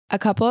A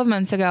couple of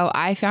months ago,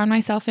 I found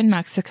myself in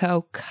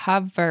Mexico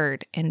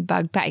covered in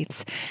bug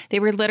bites.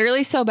 They were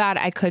literally so bad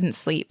I couldn't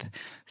sleep.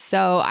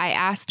 So I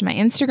asked my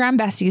Instagram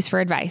besties for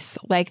advice,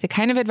 like the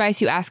kind of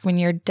advice you ask when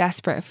you're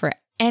desperate for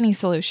any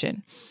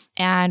solution.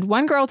 And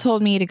one girl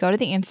told me to go to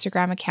the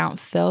Instagram account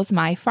Phil's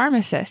My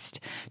Pharmacist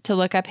to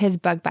look up his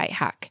bug bite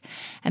hack.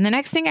 And the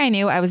next thing I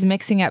knew, I was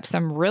mixing up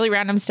some really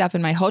random stuff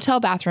in my hotel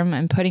bathroom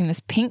and putting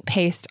this pink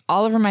paste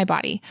all over my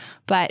body.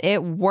 But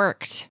it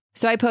worked.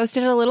 So I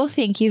posted a little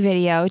thank you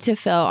video to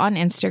Phil on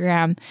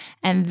Instagram,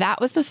 and that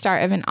was the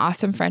start of an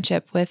awesome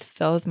friendship with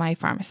Phil's My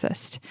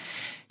Pharmacist.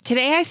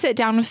 Today, I sit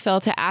down with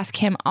Phil to ask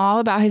him all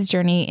about his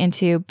journey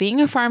into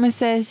being a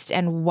pharmacist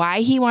and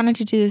why he wanted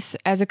to do this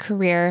as a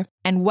career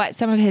and what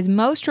some of his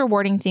most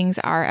rewarding things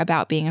are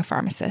about being a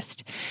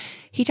pharmacist.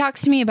 He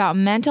talks to me about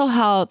mental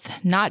health,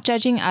 not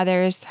judging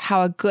others,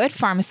 how a good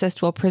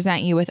pharmacist will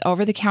present you with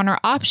over-the-counter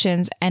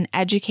options and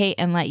educate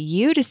and let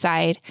you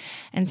decide,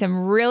 and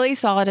some really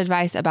solid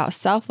advice about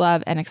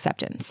self-love and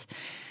acceptance.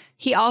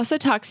 He also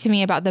talks to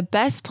me about the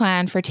best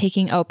plan for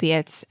taking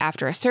opiates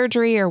after a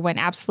surgery or when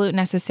absolute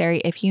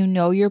necessary if you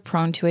know you're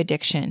prone to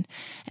addiction,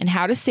 and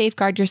how to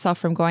safeguard yourself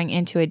from going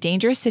into a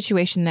dangerous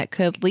situation that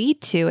could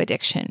lead to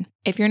addiction.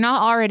 If you're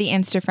not already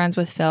Insta friends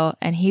with Phil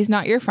and he's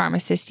not your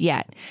pharmacist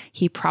yet,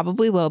 he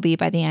probably will be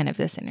by the end of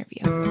this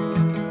interview.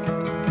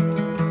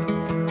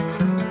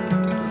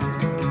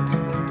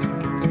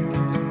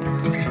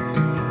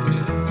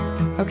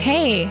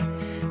 Okay.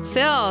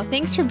 Phil,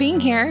 thanks for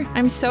being here.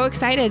 I'm so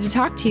excited to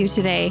talk to you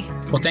today.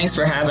 Well, thanks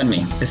for having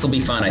me. This will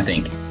be fun, I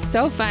think.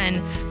 So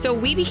fun. So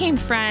we became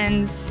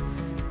friends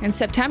in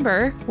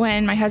September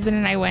when my husband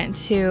and I went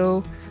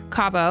to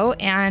Cabo,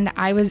 and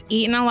I was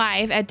eaten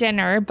alive at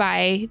dinner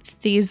by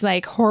these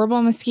like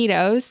horrible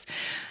mosquitoes.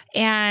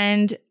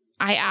 And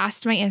I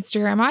asked my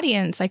Instagram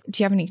audience, like,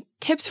 do you have any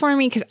tips for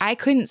me? Because I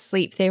couldn't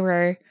sleep. They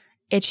were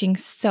itching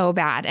so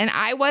bad. And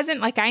I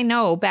wasn't like, I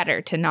know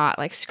better to not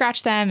like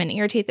scratch them and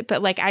irritate them,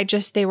 but like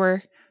they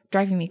were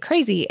driving me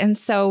crazy. And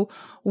so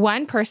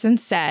one person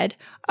said,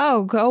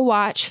 oh, go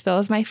watch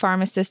Phil's My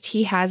Pharmacist.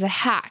 He has a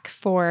hack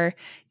for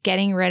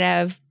getting rid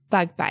of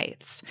bug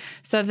bites.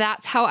 So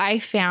that's how I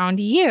found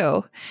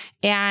you.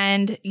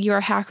 And your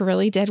hack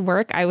really did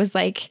work. I was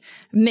like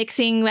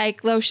mixing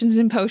like lotions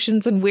and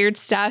potions and weird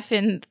stuff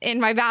in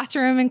my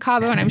bathroom in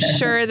Cabo. And I'm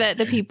sure that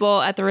the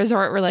people at the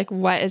resort were like,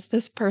 what is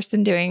this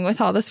person doing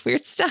with all this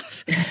weird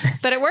stuff?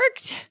 But it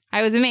worked.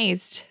 I was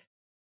amazed.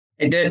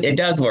 It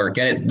does work.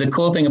 And the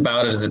cool thing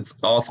about it is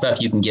it's all stuff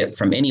you can get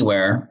from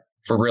anywhere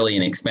for really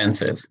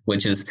inexpensive,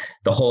 which is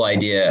the whole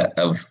idea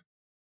of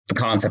the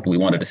concept we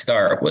wanted to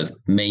start, was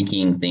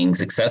making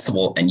things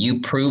accessible. And you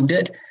proved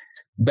it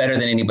better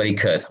than anybody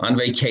could on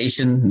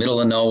vacation,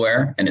 middle of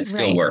nowhere, and it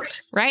still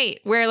worked.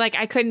 Right. Where like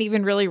I couldn't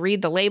even really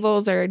read the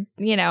labels or,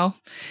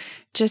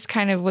 just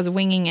kind of was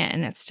winging it,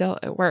 and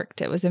it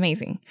worked. It was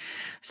amazing.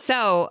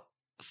 So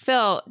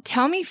Phil,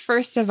 tell me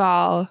first of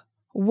all,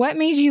 what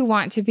made you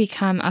want to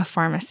become a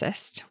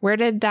pharmacist? Where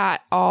did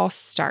that all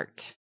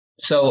start?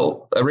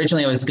 So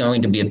originally I was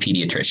going to be a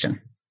pediatrician.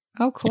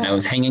 Oh, cool. And I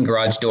was hanging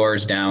garage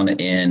doors down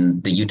in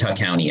the Utah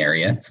County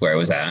area. That's where I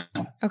was at.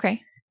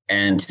 Okay.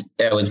 And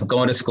I was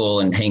going to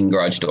school and hanging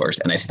garage doors.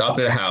 And I stopped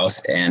at a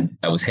house and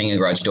I was hanging a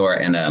garage door.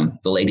 And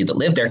the lady that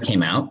lived there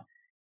came out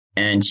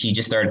and she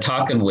just started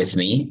talking with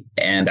me.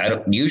 And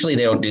usually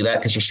they don't do that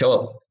because you show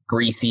up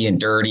greasy and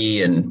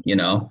dirty and,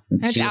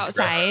 It's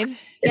outside.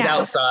 It's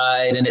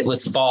outside and it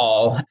was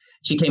fall.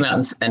 She came out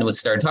and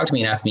started talking to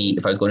me and asked me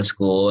if I was going to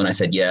school. And I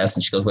said, yes.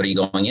 And she goes, what are you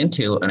going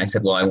into? And I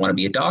said, well, I want to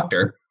be a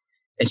doctor.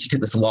 And she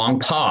took this long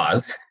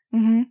pause.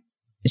 Mm-hmm. And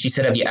she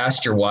said, have you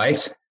asked your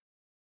wife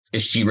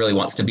if she really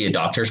wants to be a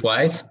doctor's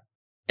wife?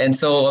 And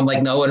so I'm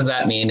like, no, what does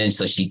that mean? And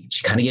so she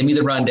kind of gave me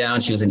the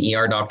rundown. She was an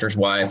ER doctor's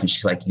wife. And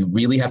she's like, you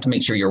really have to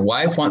make sure your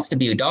wife wants to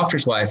be a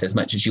doctor's wife as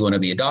much as you want to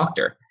be a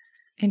doctor.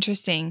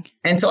 Interesting.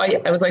 And so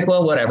I was like,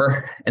 well,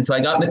 whatever. And so I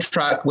got in the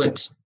truck,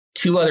 went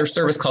 2 other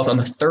service calls. On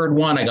the third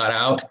one, I got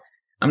out.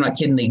 I'm not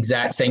kidding. The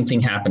exact same thing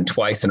happened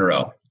twice in a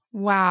row.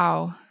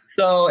 Wow.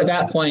 So at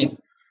that point,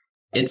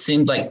 it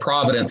seemed like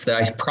providence that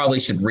I probably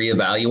should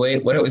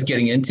reevaluate what I was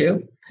getting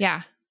into.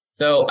 Yeah.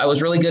 So I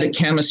was really good at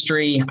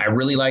chemistry. I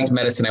really liked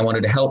medicine. I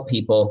wanted to help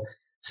people.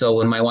 So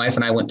when my wife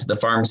and I went to the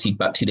pharmacy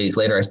about 2 days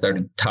later, I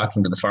started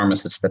talking to the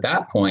pharmacist at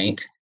that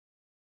point.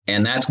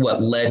 And that's what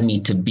led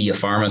me to be a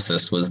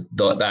pharmacist, was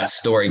that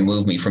story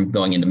moved me from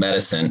going into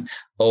medicine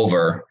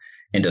over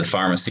into the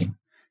pharmacy.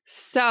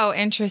 So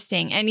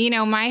interesting. And,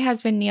 my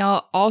husband,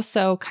 Neil,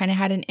 also kind of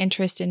had an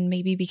interest in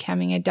maybe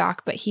becoming a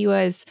doc, but he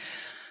was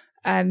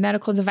a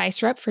medical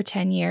device rep for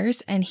 10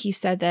 years. And he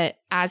said that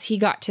as he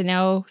got to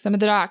know some of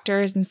the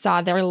doctors and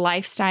saw their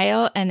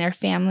lifestyle and their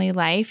family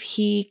life,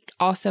 he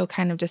also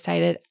kind of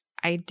decided,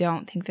 I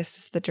don't think this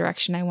is the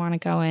direction I want to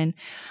go in.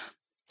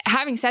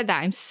 Having said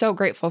that, I'm so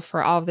grateful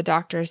for all of the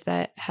doctors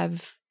that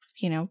have,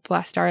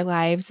 blessed our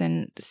lives.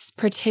 And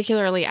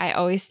particularly, I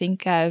always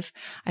think of,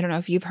 I don't know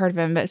if you've heard of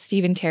him, but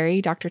Stephen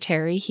Terry, Dr.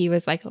 Terry, he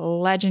was like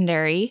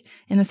legendary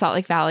in the Salt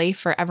Lake Valley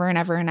forever and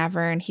ever and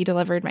ever. And he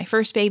delivered my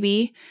first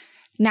baby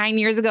 9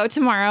 years ago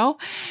tomorrow.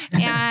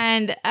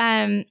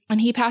 And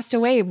he passed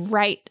away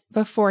right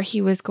before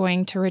he was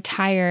going to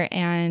retire.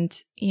 And,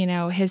 you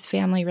know, his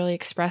family really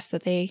expressed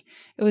that it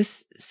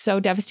was so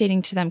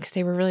devastating to them because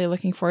they were really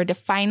looking forward to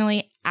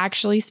finally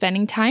actually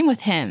spending time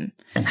with him.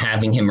 And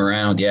having him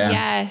around.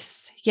 Yeah.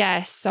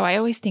 Yes. So I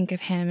always think of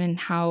him and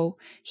how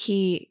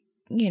he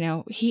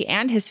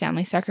and his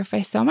family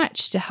sacrificed so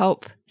much to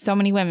help so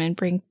many women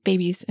bring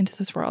babies into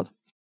this world.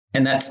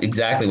 And that's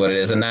exactly what it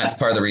is. And that's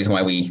part of the reason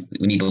why we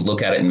need to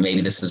look at it. And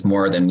maybe this is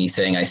more than me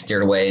saying I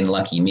steered away and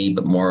lucky me,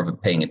 but more of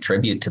paying a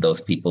tribute to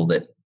those people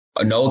that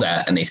know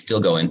that and they still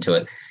go into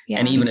it. Yeah.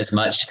 And even as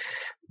much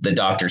the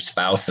doctor's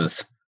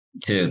spouses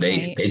too,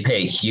 they pay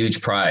a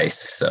huge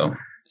price.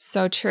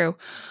 So true.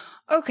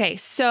 Okay.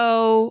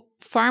 So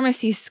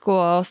pharmacy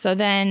school. So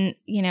then,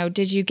 you know,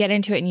 did you get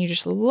into it and you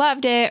just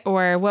loved it,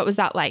 or what was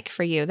that like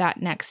for you,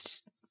 that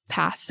next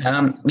path?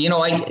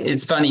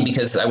 It's funny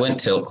because I went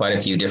to quite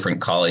a few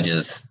different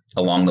colleges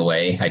along the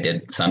way. I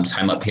did some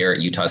time up here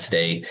at Utah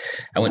State.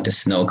 I went to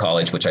Snow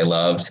College, which I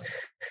loved.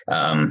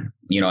 And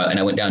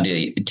I went down to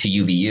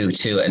UVU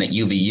too. And at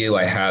UVU,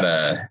 I had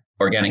a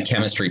organic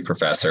chemistry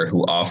professor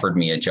who offered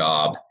me a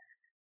job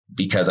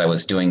because I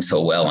was doing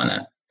so well in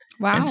it.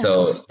 Wow. And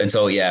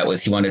so, yeah,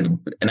 he wanted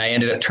to, and I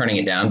ended up turning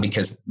it down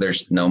because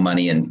there's no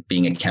money in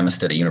being a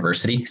chemist at a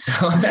university.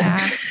 So,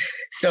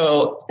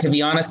 So to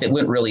be honest, it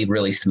went really,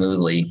 really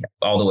smoothly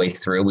all the way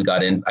through. I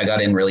got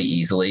in really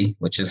easily,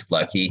 which is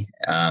lucky.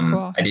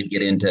 Cool. I did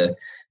get into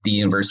the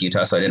University of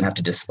Utah, so I didn't have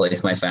to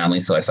displace my family.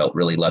 So I felt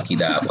really lucky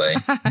that way.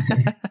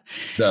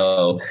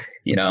 So,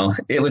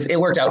 it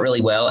worked out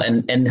really well,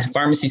 and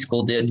pharmacy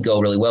school did go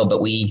really well,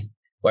 but while we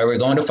were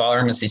going to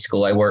pharmacy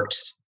school, I worked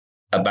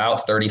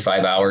about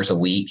 35 hours a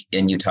week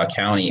in Utah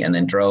County and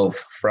then drove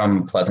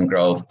from Pleasant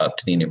Grove up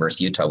to the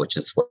University of Utah, which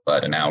is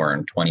an hour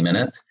and 20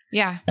 minutes.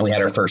 Yeah. And we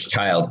had our first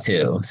child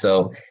too.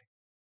 So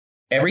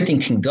everything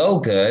can go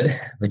good,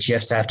 but you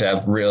have to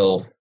have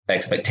real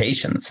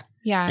expectations.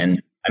 Yeah.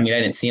 And I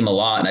didn't see him a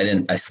lot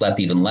and I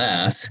slept even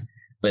less,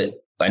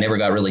 but I never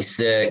got really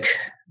sick.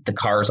 The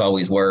cars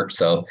always worked.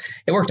 So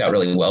it worked out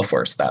really well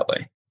for us that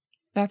way.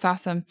 That's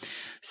awesome.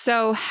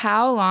 So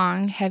how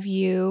long have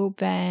you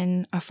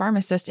been a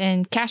pharmacist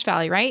in Cache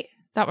Valley, right?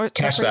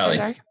 Cache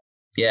Valley.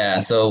 Yeah.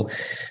 So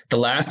the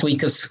last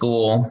week of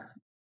school,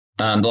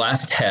 the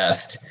last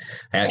test,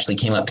 I actually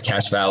came up to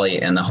Cache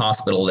Valley, and the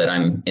hospital that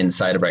I'm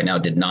inside of right now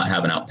did not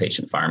have an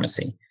outpatient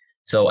pharmacy.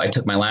 So I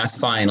took my last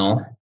final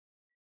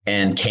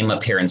and came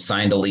up here and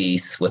signed a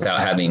lease without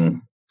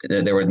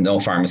there was no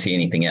pharmacy,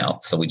 anything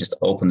else. So we just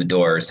opened the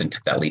doors and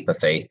took that leap of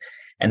faith.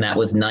 And that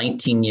was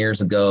 19 years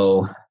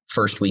ago,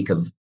 first week of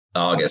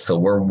August. So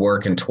we're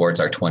working towards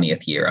our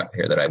 20th year up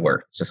here that I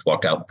just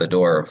walked out the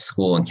door of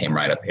school and came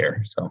right up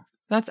here. So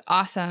that's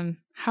awesome.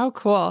 How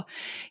cool.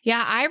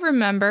 Yeah. I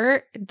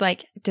remember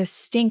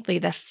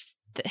distinctly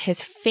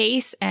his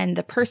face and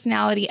the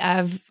personality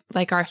of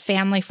our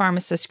family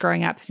pharmacist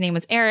growing up. His name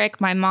was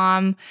Eric. My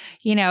mom,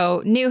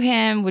 knew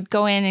him, would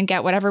go in and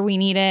get whatever we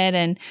needed.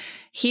 And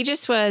he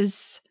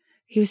was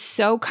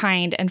so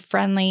kind and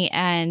friendly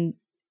and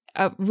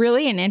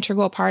really an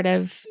integral part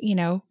of,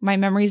 my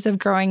memories of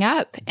growing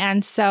up.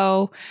 And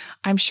so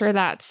I'm sure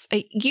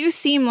you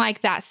seem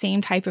like that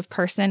same type of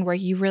person where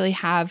you really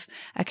have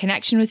a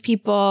connection with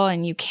people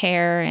and you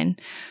care. And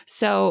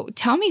so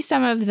tell me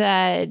some of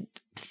the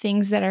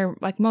things that are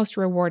most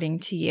rewarding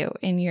to you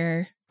in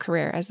your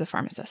career as a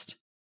pharmacist.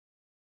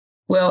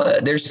 Well,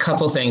 there's a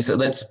couple things. So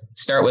let's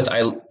start with,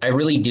 I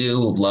really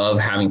do love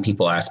having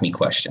people ask me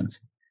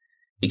questions.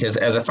 Because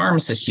as a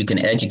pharmacist, you can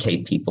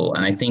educate people.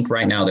 And I think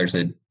right now there's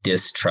a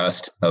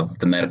distrust of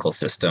the medical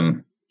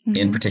system,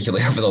 in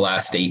particular over the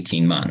last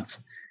 18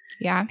 months.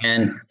 Yeah.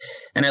 And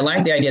I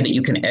like the idea that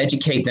you can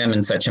educate them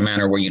in such a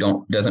manner where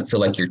doesn't feel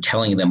like you're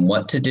telling them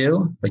what to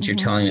do, but you're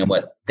telling them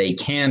what they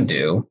can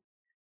do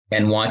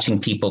and watching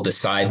people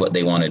decide what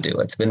they want to do.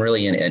 It's been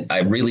I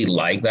really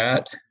like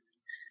that.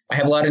 I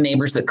have a lot of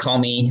neighbors that call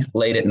me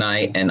late at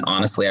night, and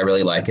honestly, I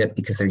really like it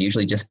because they're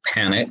usually just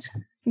panicked.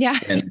 Yeah.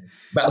 And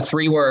about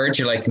 3 words,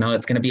 you're like, no,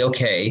 it's going to be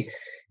okay.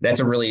 That's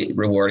a really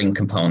rewarding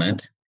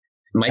component.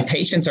 My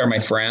patients are my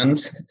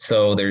friends,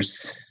 so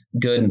there's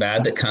good and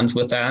bad that comes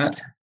with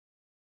that.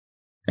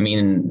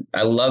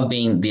 I love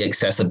the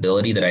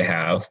accessibility that I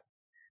have.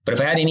 But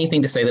if I had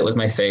anything to say that was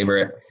my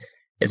favorite,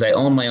 is I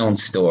own my own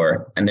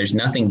store, and there's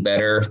nothing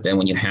better than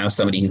when you have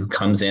somebody who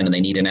comes in and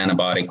they need an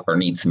antibiotic or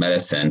needs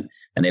medicine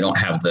and they don't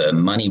have the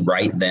money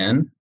right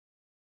then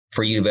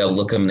for you to be able to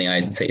look them in the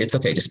eyes and say, it's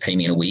okay, just pay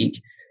me in a week.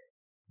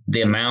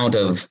 The amount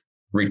of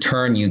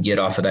return you get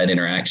off of that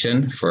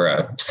interaction for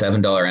a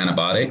 $7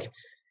 antibiotic,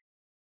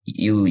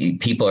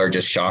 people are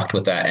just shocked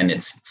with that. And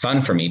it's fun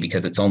for me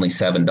because it's only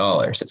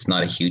 $7. It's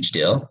not a huge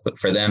deal, but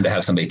for them to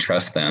have somebody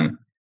trust them,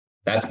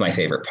 that's my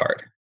favorite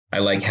part. I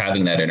like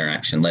having that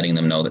interaction, letting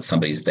them know that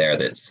somebody's there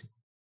that's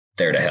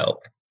there to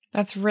help.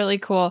 That's really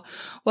cool.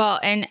 Well,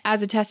 and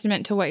as a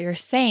testament to what you're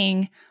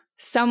saying,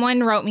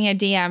 someone wrote me a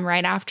DM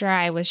right after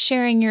I was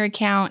sharing your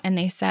account, and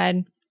they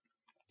said,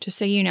 Just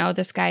so you know,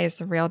 this guy is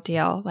the real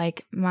deal.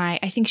 Like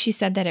I think she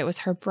said that it was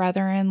her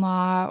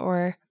brother-in-law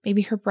or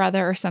maybe her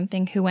brother or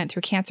something who went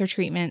through cancer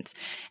treatments,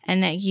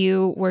 and that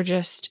you were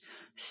just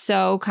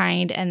so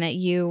kind and that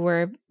you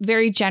were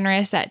very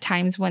generous at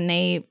times when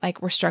they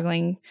like were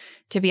struggling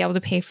to be able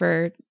to pay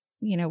for,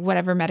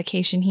 whatever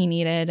medication he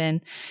needed.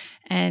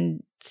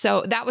 And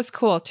so that was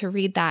cool to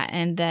read that.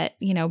 And that,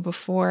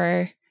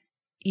 before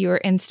you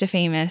were Insta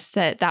famous,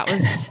 that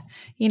was,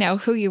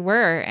 who you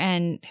were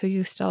and who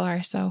you still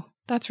are. So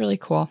that's really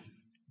cool.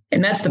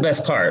 And that's the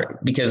best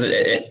part, because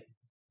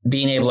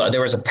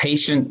there was a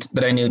patient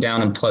that I knew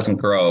down in Pleasant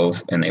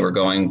Grove, and they were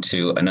going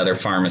to another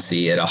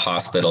pharmacy at a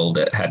hospital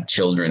that had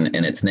children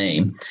in its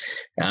name.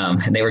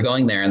 And they were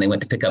going there and they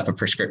went to pick up a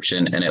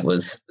prescription, and it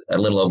was a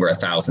little over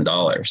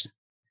 $1,000.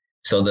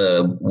 So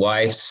the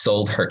wife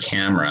sold her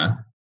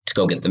camera to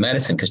go get the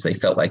medicine because they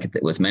felt like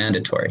it was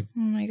mandatory.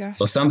 Oh my gosh.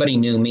 Well, somebody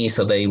knew me,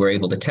 so they were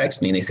able to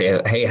text me and they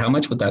say, hey, how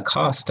much would that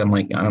cost? I'm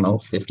like, I don't know,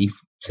 $50,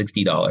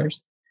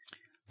 $60.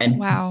 And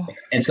wow.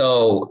 And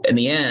so in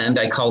the end,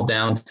 I called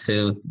down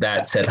to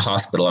that said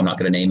hospital. I'm not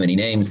going to name any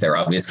names there,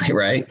 obviously,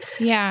 right?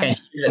 Yeah. And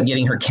she ended up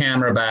getting her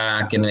camera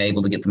back and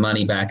able to get the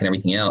money back and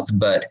everything else.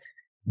 But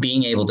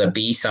being able to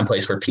be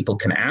someplace where people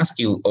can ask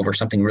you over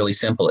something really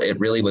simple, it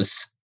really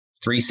was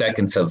 3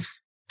 seconds of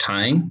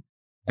time.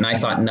 And I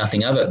thought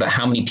nothing of it. But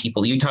how many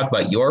people, you talk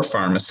about your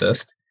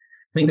pharmacist,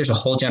 I think there's a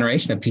whole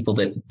generation of people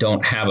that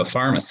don't have a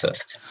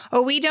pharmacist.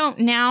 Oh, we don't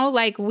now,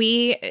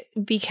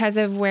 because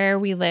of where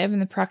we live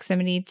and the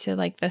proximity to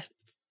like the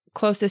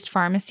closest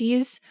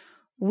pharmacies,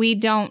 we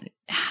don't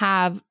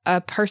have a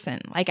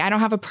person. Like I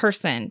don't have a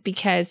person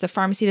because the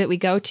pharmacy that we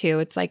go to,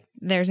 it's like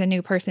there's a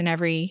new person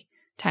every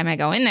time I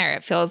go in there,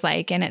 it feels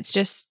like, and it's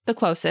just the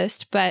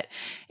closest, but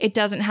it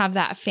doesn't have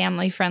that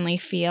family friendly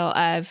feel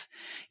of,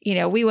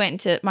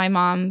 my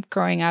mom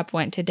growing up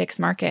went to Dick's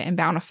Market in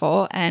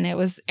Bountiful, and it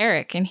was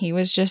Eric, and he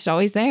was just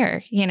always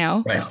there,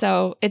 Right.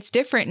 So it's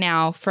different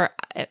now for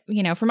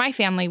my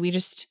family, we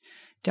just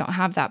don't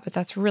have that, but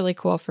that's really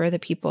cool for the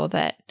people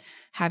that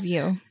have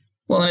you.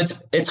 Well,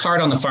 it's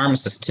hard on the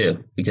pharmacist too,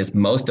 because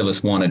most of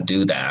us want to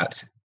do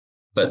that.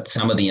 But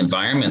some of the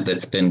environment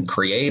that's been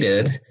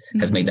created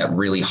has made that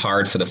really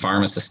hard for the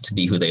pharmacist to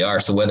be who they are.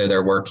 So whether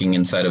they're working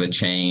inside of a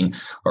chain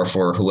or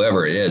for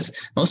whoever it is,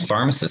 most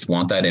pharmacists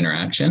want that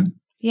interaction.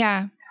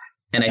 Yeah.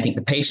 And I think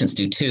the patients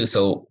do too.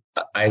 So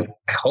I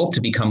hope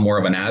to become more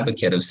of an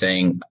advocate of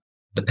saying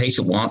the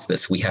patient wants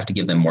this. We have to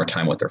give them more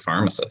time with their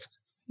pharmacist.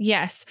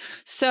 Yes.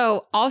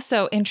 So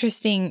also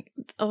interesting,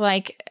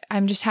 like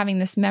I'm just having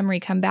this memory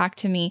come back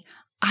to me.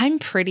 I'm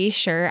pretty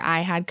sure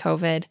I had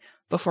COVID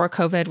before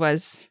COVID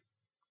was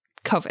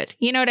COVID.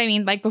 You know what I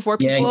mean? Like before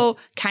people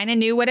kind of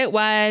knew what it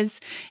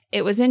was.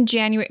 It was in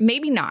January,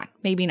 maybe not,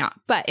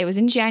 but it was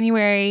in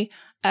January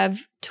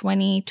of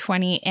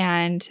 2020.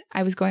 And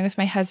I was going with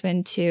my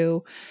husband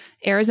to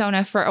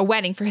Arizona for a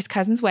wedding, for his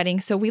cousin's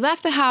wedding. So we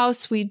left the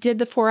house, we did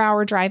the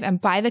 4-hour drive. And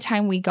by the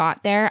time we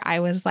got there, I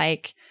was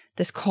like,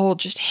 this cold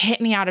just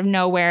hit me out of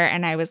nowhere.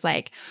 And I was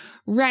like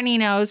runny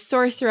nose,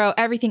 sore throat,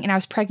 everything. And I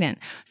was pregnant.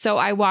 So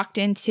I walked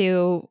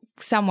into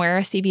somewhere,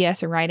 a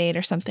CVS or Rite Aid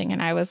or something.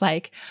 And I was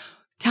like,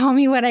 tell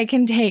me what I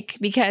can take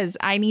because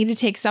I need to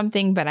take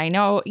something, but I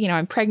know,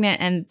 I'm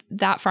pregnant. And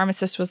that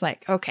pharmacist was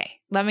like, okay,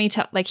 let me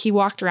tell, like he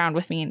walked around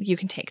with me and you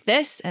can take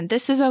this and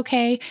this is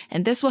okay.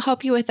 And this will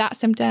help you with that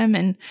symptom.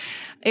 And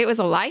it was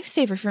a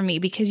lifesaver for me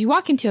because you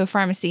walk into a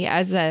pharmacy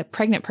as a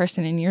pregnant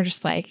person and you're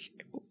just like,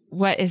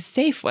 what is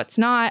safe? What's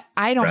not?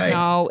 I don't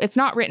know. It's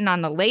not written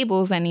on the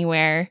labels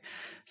anywhere.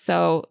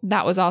 So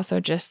that was also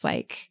just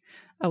like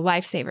a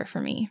lifesaver for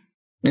me.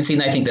 And see,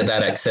 and I think that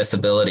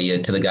accessibility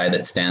to the guy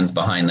that stands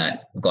behind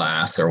that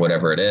glass or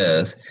whatever it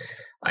is,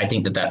 I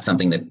think that that's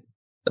something that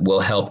will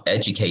help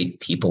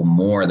educate people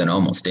more than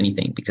almost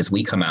anything, because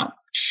we come out,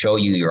 show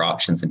you your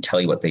options and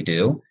tell you what they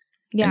do.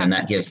 Yeah. And then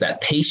that gives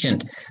that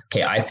patient,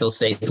 okay, I feel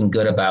safe and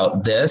good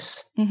about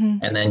this. Mm-hmm.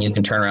 And then you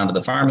can turn around to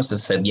the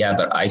pharmacist and say, yeah,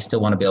 but I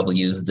still want to be able to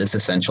use this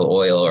essential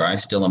oil, or I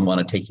still want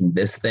to taking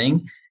this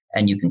thing.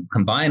 And you can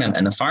combine them.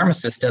 And the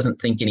pharmacist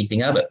doesn't think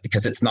anything of it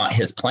because it's not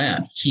his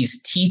plan. He's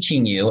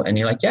teaching you. And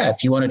you're like, yeah,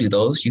 if you want to do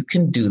those, you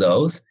can do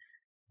those.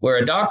 Where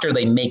a doctor,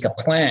 they make a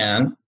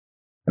plan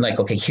and like,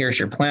 okay, here's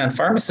your plan.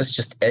 Pharmacists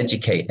just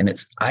educate. And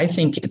I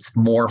think it's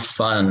more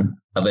fun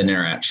of an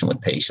interaction with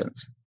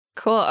patients.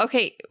 Cool.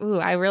 Okay. Ooh,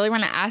 I really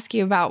want to ask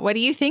you about, what do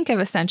you think of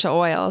essential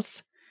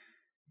oils?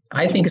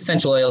 I think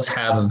essential oils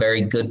have a very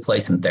good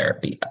place in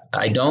therapy.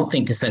 I don't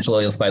think essential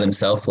oils by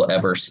themselves will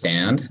ever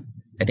stand.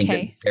 I think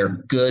that they're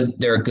good.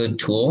 They're a good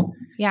tool.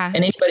 Yeah. And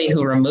anybody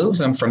who removes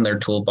them from their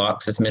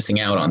toolbox is missing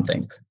out on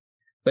things.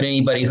 But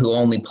anybody who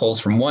only pulls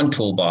from one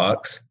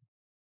toolbox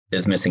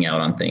is missing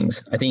out on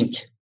things. I think,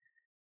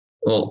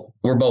 well,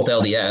 we're both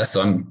LDS,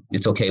 so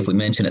it's okay if we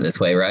mention it this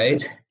way,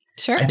 right?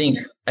 Sure. I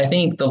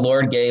think the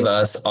Lord gave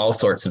us all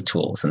sorts of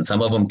tools, and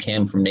some of them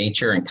came from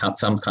nature and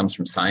some comes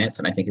from science.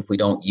 And I think if we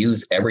don't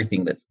use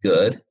everything that's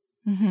good,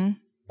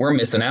 we're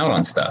missing out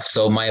on stuff.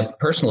 So my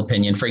personal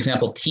opinion, for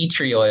example, tea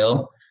tree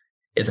oil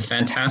is a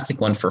fantastic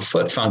one for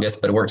foot fungus,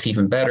 but it works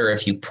even better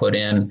if you put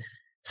in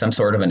some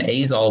sort of an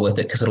azole with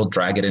it because it'll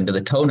drag it into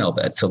the toenail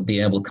bed. So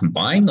being able to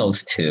combine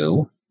those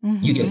two,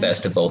 you get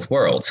best of both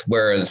worlds.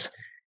 Whereas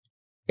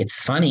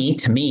it's funny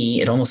to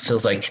me, it almost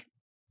feels like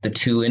the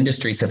two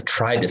industries have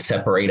tried to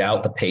separate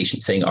out the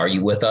patient saying, are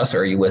you with us or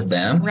are you with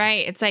them?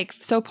 Right. It's like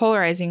so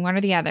polarizing, one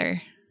or the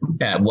other.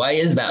 Yeah. Why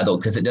is that though?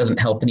 Because it doesn't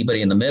help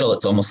anybody in the middle.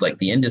 It's almost like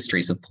the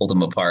industries have pulled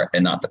them apart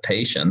and not the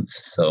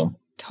patients. So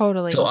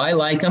totally. So I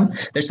like them.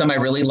 There's some I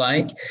really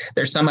like.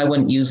 There's some I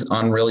wouldn't use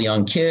on really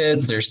young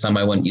kids. There's some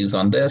I wouldn't use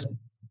on this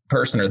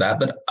person or that.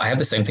 But I have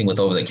the same thing with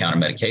over-the-counter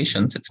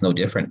medications. It's no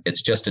different.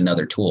 It's just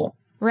another tool.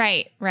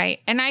 Right, right.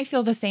 And I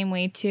feel the same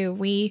way too.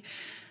 We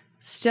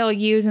still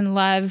use and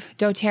love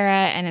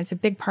doTERRA, and it's a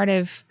big part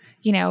of,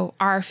 you know,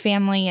 our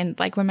family. And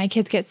like when my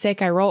kids get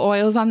sick, I roll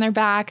oils on their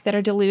back that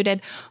are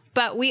diluted.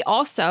 But we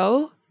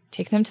also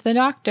take them to the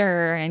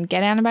doctor and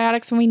get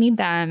antibiotics when we need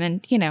them.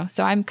 And, you know,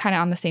 so I'm kind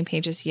of on the same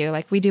page as you.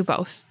 Like we do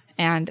both.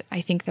 And I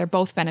think they're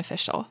both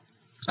beneficial.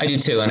 I do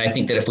too. And I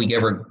think that if we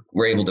ever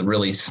were able to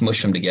really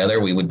smush them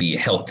together, we would be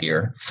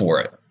healthier for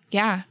it.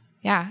 Yeah.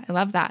 Yeah. I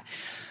love that.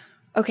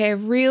 Okay. I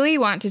really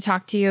want to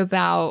talk to you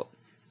about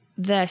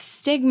the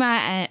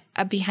stigma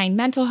behind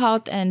mental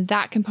health and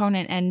that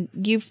component. And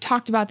you've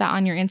talked about that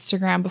on your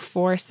Instagram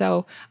before.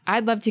 So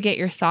I'd love to get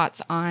your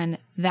thoughts on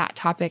that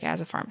topic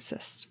as a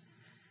pharmacist.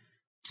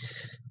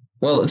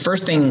 Well, the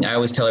first thing I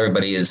always tell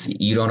everybody is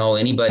you don't owe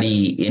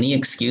anybody any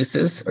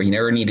excuses, or you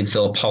never need to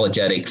feel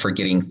apologetic for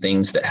getting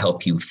things that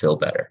help you feel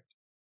better.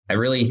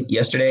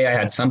 Yesterday I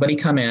had somebody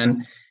come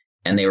in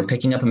and they were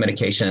picking up a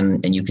medication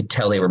and you could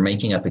tell they were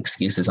making up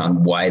excuses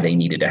on why they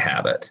needed to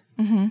have it.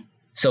 Mm-hmm.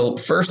 So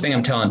first thing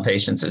I'm telling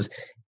patients is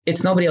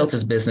it's nobody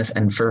else's business.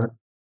 And for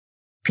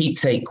Pete's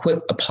sake,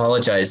 quit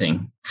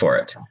apologizing for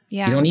it.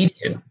 Yeah. You don't need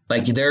to.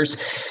 Like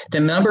there's the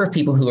number of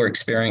people who are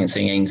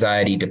experiencing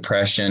anxiety,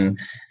 depression,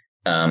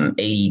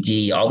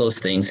 ADD, all those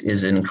things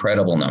is an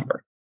incredible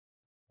number.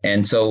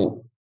 And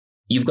so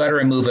you've got to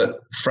remove it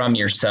from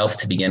yourself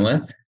to begin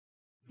with.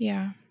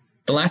 Yeah.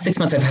 The last 6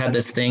 months I've had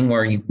this thing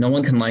where no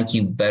one can like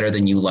you better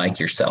than you like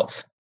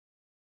yourself.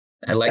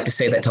 I like to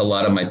say that to a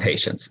lot of my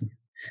patients.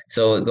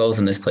 So it goes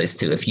in this place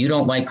too. If you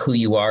don't like who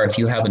you are, if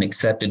you haven't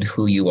accepted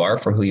who you are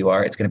for who you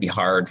are, it's going to be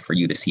hard for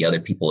you to see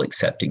other people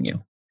accepting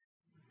you.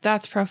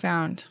 That's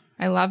profound.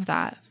 I love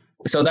that.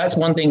 So that's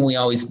one thing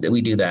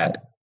we do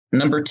that.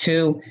 Number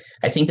two,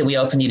 I think that we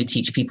also need to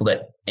teach people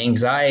that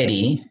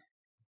anxiety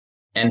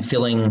and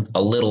feeling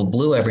a little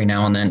blue every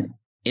now and then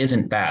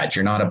isn't bad.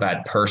 You're not a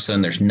bad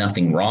person. There's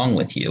nothing wrong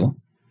with you.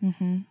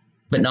 Mm-hmm.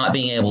 But not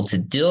being able to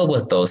deal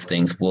with those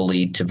things will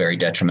lead to very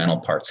detrimental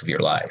parts of your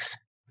life.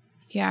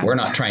 Yeah. We're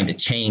not trying to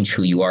change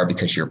who you are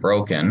because you're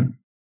broken.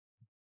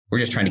 We're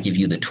just trying to give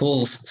you the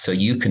tools so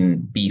you can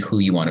be who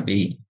you want to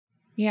be.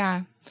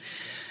 Yeah.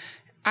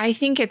 I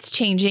think it's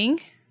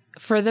changing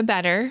for the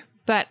better,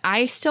 but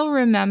I still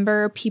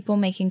remember people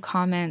making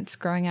comments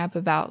growing up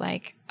about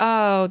like,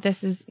 oh,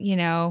 this is, you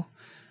know,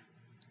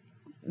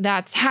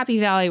 that's Happy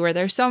Valley where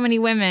there's so many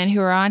women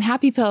who are on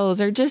happy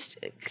pills, or just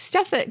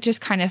stuff that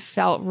just kind of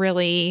felt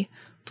really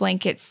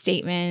blanket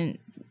statement,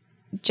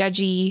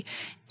 judgy.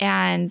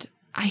 And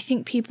I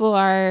think people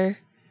are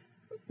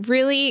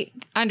really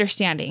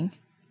understanding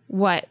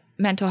what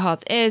mental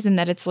health is and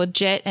that it's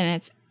legit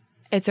and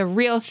it's a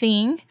real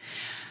thing.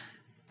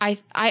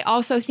 I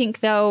also think,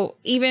 though,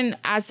 even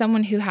as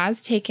someone who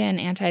has taken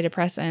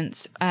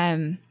antidepressants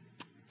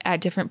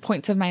at different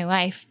points of my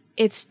life,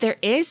 there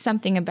is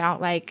something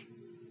about like,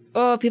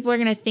 oh, people are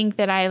going to think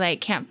that I like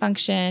can't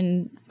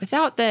function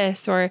without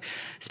this, or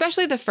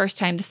especially the first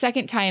time. The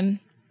second time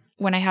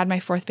when I had my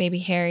fourth baby,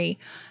 Harry,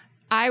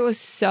 I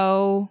was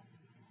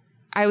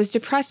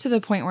depressed to the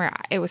point where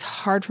it was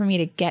hard for me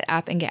to get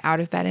up and get out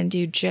of bed and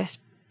do just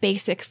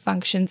basic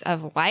functions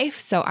of life.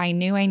 So I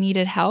knew I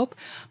needed help,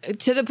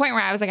 to the point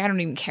where I was like, I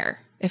don't even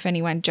care if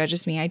anyone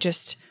judges me. I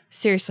just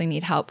seriously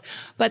need help.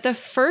 But the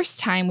first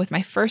time with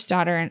my first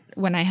daughter,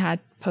 when I had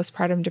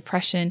postpartum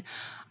depression,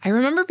 I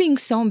remember being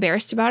so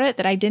embarrassed about it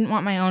that I didn't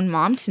want my own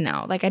mom to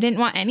know. Like I didn't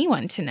want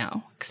anyone to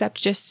know except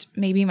just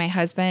maybe my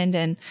husband.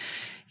 And,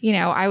 you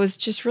know, I was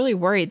just really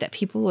worried that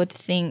people would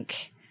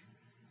think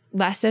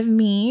less of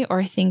me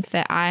or think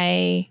that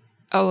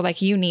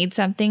like you need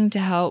something to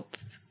help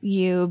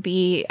you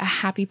be a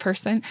happy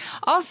person.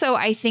 Also,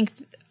 I think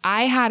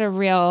I had a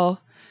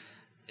real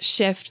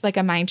shift, like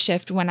a mind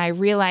shift, when I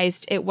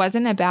realized it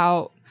wasn't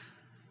about,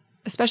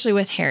 especially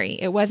with Harry,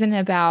 it wasn't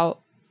about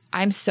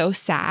I'm so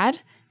sad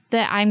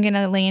that I'm going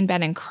to lay in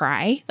bed and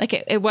cry. Like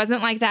it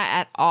wasn't like that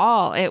at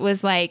all. It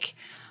was like,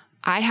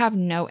 I have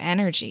no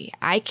energy.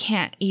 I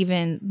can't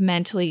even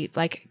mentally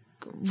like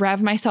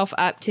rev myself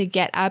up to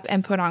get up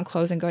and put on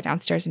clothes and go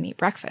downstairs and eat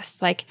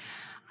breakfast. Like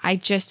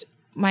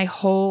my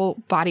whole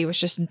body was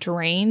just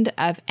drained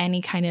of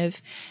any kind of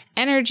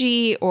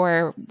energy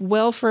or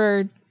will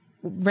for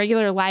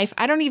regular life.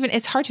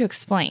 It's hard to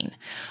explain,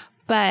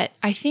 but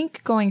I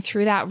think going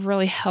through that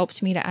really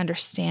helped me to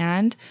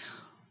understand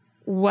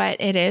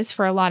what it is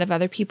for a lot of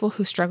other people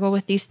who struggle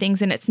with these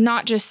things. And it's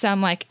not just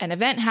some like an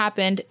event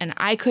happened and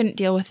I couldn't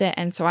deal with it,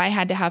 and so I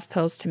had to have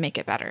pills to make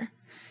it better.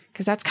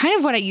 Because that's kind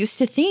of what I used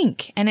to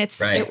think. And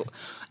right.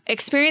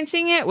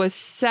 Experiencing it was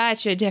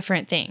such a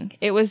different thing.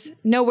 It was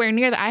nowhere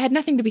near that. I had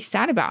nothing to be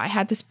sad about. I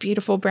had this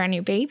beautiful brand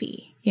new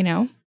baby, you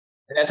know?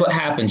 And that's what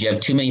happens. You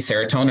have too many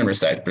serotonin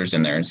receptors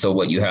in there. And so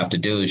what you have to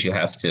do is you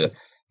have to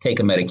take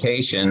a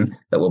medication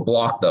that will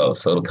block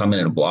those. So it'll come in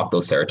and block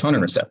those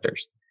serotonin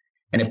receptors.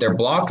 And if they're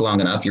blocked long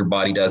enough, your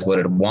body does what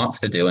it wants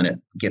to do and it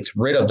gets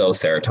rid of those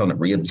serotonin,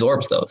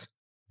 reabsorbs those.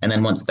 And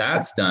then once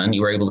that's done,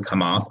 you were able to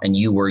come off and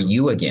you were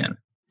you again.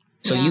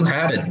 So you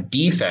had a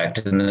defect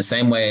in the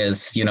same way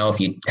as, you know, if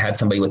you had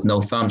somebody with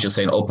no thumbs, you'll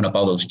say, open up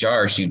all those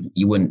jars.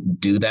 You wouldn't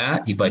do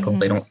that. You'd be like, oh,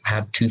 they don't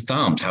have 2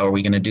 thumbs. How are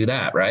we going to do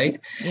that? Right.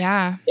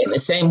 Yeah. In the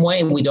same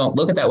way, we don't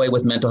look at that way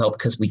with mental health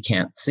because we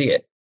can't see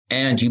it.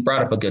 And you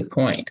brought up a good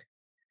point.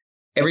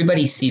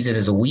 Everybody sees it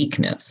as a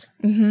weakness.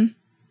 Mm-hmm.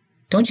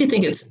 Don't you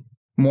think it's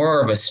more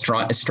of a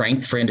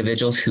strength for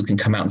individuals who can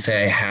come out and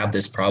say, I have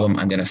this problem,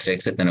 I'm going to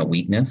fix it, than a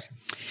weakness?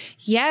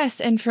 Yes.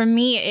 And for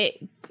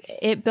me,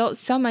 it built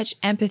so much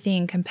empathy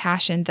and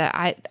compassion that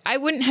I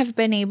wouldn't have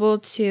been able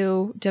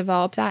to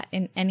develop that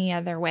in any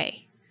other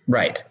way.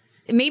 Right.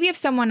 Maybe if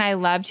someone I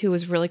loved who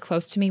was really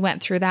close to me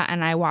went through that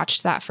and I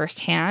watched that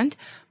firsthand.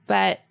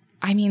 But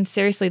I mean,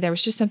 seriously, there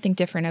was just something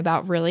different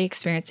about really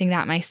experiencing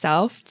that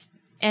myself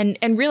and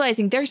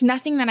realizing there's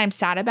nothing that I'm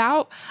sad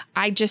about.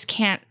 I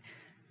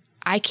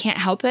can't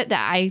help it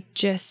that I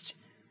just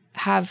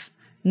have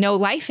no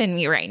life in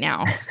me right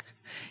now,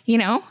 you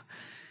know?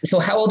 So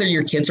how old are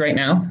your kids right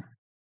now?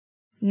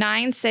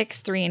 9,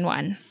 6, 3, and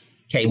 1.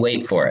 Okay,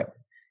 wait for it.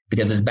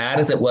 Because as bad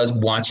as it was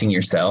watching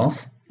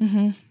yourself,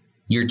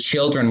 your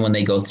children, when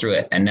they go through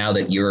it, and now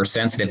that you're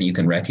sensitive, you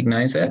can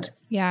recognize it.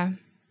 Yeah.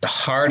 The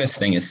hardest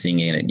thing is seeing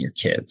it in your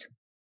kids.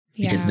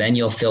 Because then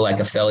you'll feel like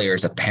a failure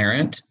as a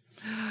parent.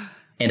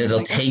 And it'll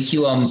take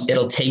you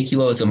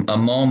as a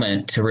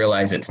moment to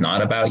realize it's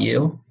not about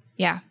you.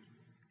 Yeah.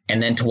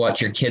 And then to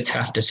watch your kids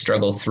have to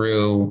struggle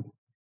through.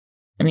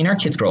 I mean, our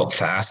kids grow up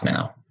fast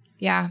now.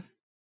 Yeah.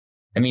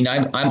 I mean,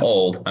 I'm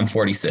old. I'm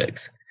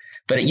 46.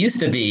 But it used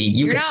to be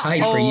you could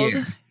hide for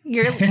years.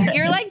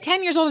 You're like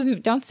 10 years older.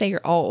 Don't say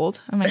you're old.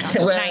 Oh my gosh,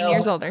 9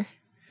 years older.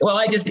 Well,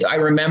 I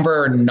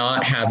remember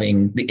not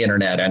having the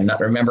internet and not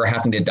remember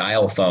having to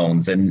dial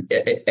phones and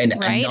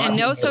right. And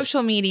no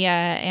social media.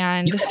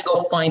 And you had to go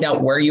find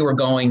out where you were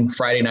going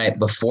Friday night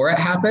before it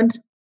happened,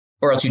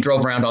 or else you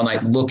drove around all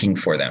night looking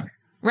for them.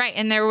 Right.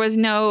 And there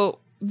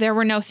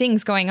were no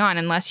things going on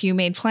unless you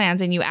made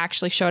plans and you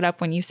actually showed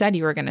up when you said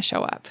you were going to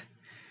show up.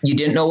 You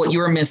didn't know what you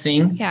were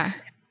missing. Yeah.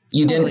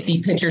 You didn't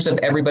see pictures of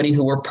everybody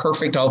who were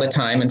perfect all the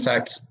time. In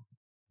fact,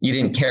 you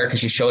didn't care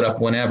because you showed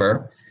up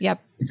whenever. Yep.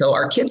 So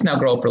our kids now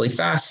grow up really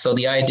fast. So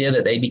the idea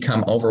that they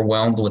become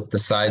overwhelmed with the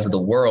size of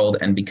the world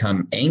and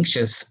become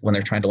anxious when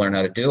they're trying to learn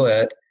how to do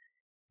it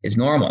is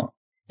normal.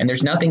 And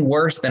there's nothing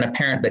worse than a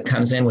parent that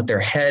comes in with their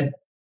head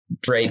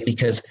draped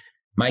because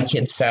my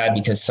kid's sad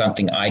because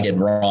something I did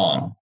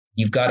wrong.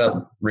 You've got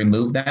to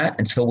remove that.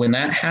 And so when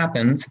that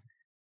happens,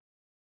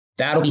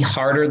 that'll be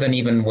harder than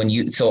even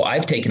so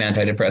I've taken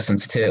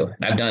antidepressants too.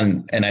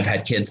 And I've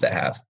had kids that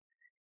have.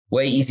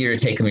 Way easier to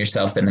take them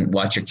yourself than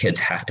watch your kids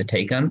have to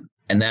take them.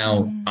 And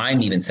now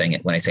I'm even saying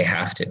it when I say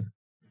have to,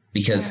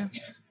 because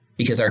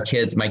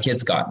my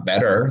kids got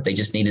better. They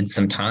just needed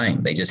some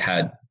time. They just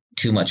had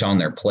too much on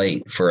their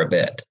plate for a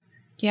bit.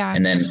 Yeah.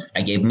 And then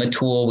I gave them a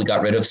tool. We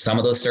got rid of some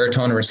of those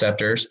serotonin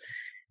receptors.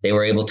 They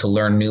were able to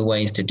learn new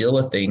ways to deal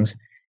with things,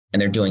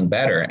 and they're doing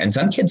better. And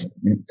some kids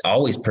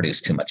always produce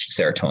too much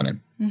serotonin,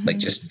 like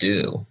just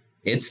do.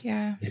 It's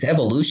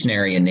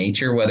evolutionary in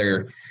nature,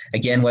 whether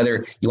you want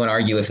to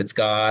argue if it's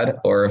God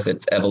or if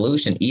it's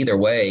evolution, either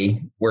way,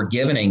 we're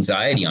given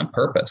anxiety on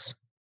purpose.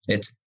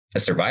 It's a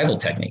survival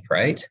technique,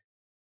 right?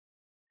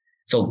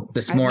 So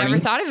this morning, I've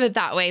never thought of it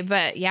that way,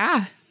 but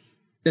yeah.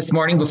 This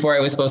morning, before I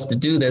was supposed to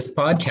do this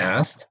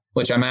podcast,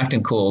 which I'm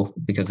acting cool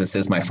because this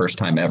is my first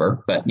time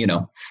ever, but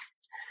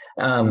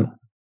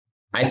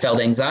I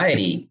felt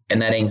anxiety, and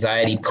that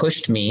anxiety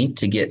pushed me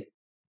to get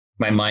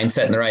my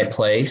mindset in the right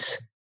place,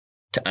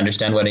 to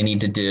understand what I need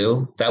to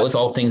do. That was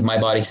all things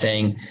my body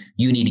saying,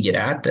 you need to get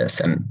at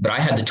this. But I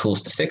had the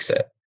tools to fix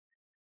it.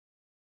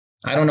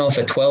 I don't know if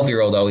a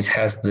 12-year-old always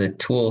has the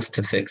tools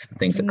to fix the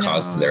things that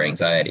cause their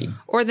anxiety.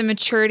 Or the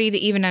maturity to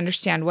even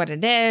understand what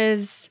it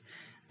is.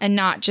 And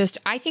not just,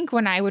 I think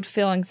when I would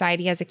feel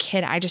anxiety as a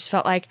kid, I just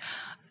felt like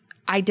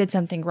I did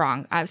something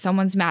wrong.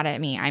 Someone's mad at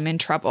me. I'm in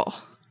trouble.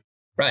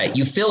 Right.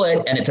 You feel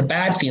it and it's a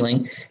bad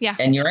feeling. Yeah.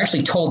 And you're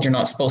actually told you're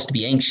not supposed to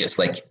be anxious.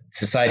 Like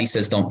society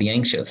says, don't be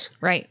anxious.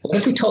 Right. What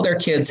if we told our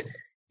kids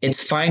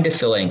it's fine to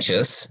feel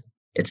anxious?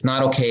 It's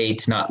not okay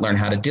to not learn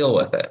how to deal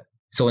with it.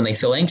 So when they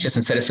feel anxious,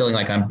 instead of feeling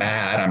like I'm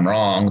bad, I'm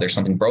wrong, there's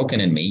something broken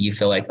in me, you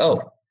feel like, oh,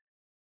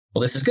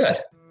 well, this is good.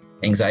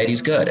 Anxiety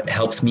is good. It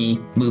helps me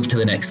move to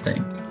the next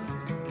thing.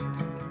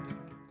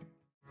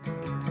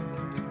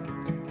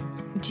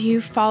 Do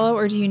you follow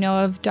or do you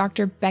know of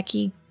Dr.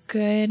 Becky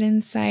Good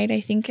Inside?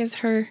 I think that's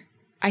her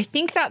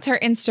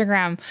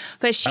Instagram,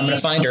 but I'm going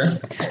to find her.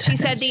 She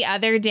said the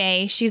other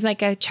day, she's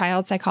like a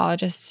child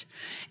psychologist.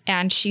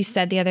 And she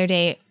said the other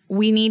day,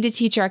 we need to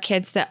teach our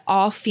kids that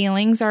all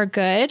feelings are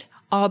good,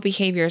 all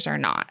behaviors are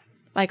not.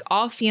 Like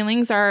all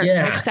feelings are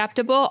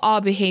acceptable,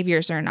 all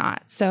behaviors are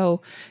not.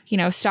 So,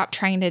 stop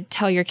trying to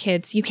tell your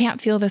kids you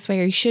can't feel this way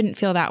or you shouldn't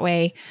feel that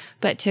way,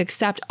 but to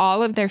accept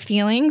all of their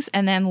feelings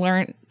and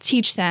then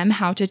teach them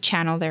how to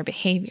channel their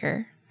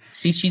behavior.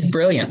 See, she's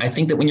brilliant. I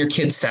think that when your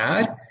kid's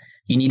sad,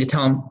 you need to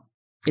tell them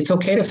it's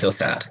okay to feel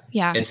sad.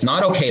 Yeah. It's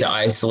not okay to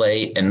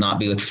isolate and not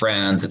be with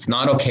friends. It's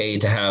not okay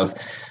to have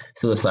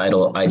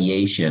suicidal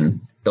ideation.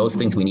 Those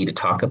things we need to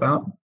talk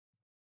about.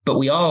 But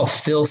we all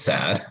feel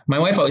sad. My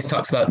wife always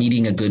talks about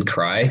needing a good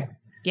cry.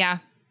 Yeah.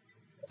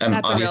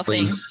 That's obviously,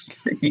 a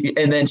real thing.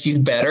 And then she's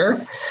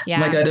better.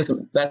 Yeah. Like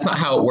that's not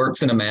how it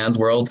works in a man's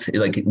world.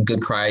 Like a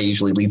good cry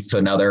usually leads to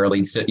another,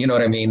 leads to, you know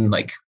what I mean?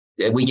 Like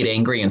we get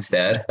angry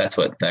instead. That's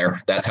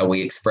how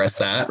we express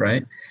that.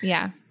 Right.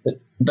 Yeah.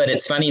 But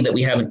it's funny that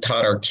we haven't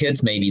taught our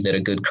kids maybe that a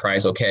good cry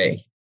is okay.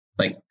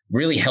 Like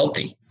really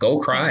healthy. Go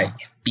cry.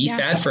 Be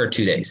sad for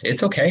 2 days.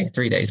 It's okay.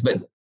 3 days,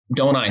 but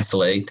don't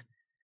isolate.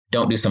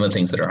 Don't do some of the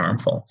things that are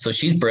harmful. So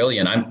she's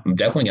brilliant. I'm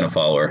definitely going to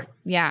follow her.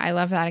 Yeah, I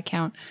love that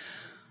account.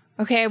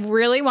 Okay, I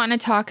really want to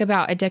talk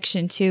about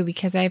addiction too,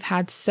 because I've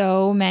had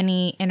so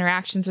many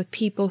interactions with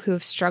people who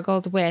have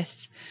struggled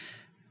with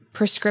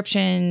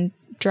prescription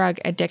drug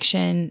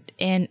addiction.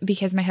 And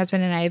because my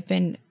husband and I have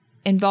been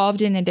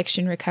involved in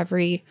addiction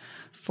recovery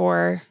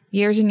for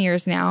years and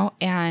years now,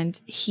 and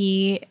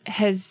he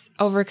has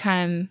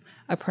overcome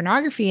a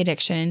pornography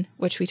addiction,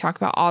 which we talk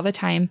about all the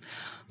time.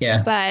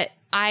 Yeah. But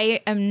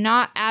I am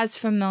not as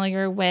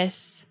familiar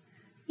with,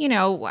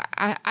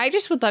 I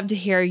just would love to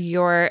hear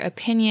your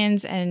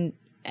opinions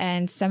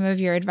and some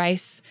of your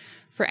advice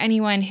for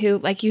anyone who,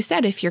 like you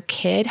said, if your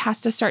kid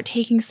has to start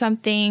taking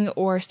something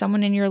or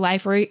someone in your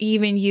life or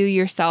even you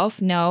yourself,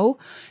 no,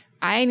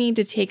 I need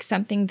to take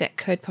something that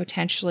could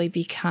potentially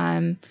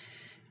become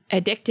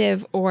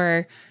addictive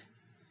or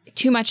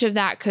too much of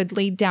that could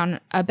lead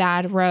down a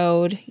bad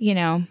road,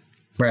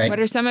 Right. What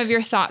are some of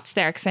your thoughts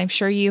there? Because I'm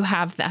sure you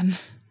have them.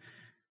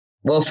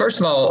 Well, first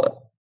of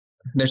all,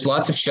 there's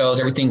lots of shows.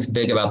 Everything's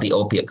big about the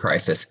opiate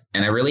crisis.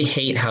 And I really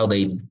hate how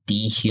they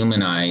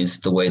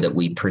dehumanize the way that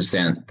we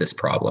present this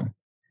problem.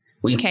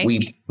 We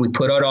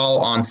put it all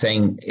on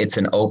saying it's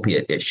an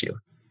opiate issue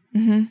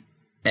and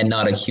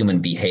not a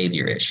human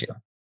behavior issue.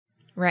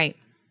 Right.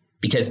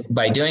 Because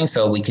by doing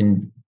so, we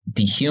can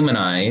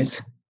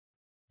dehumanize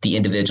the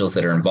individuals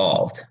that are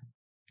involved.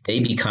 They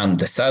become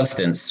the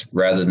substance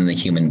rather than the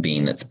human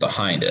being that's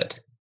behind it.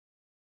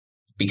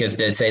 Because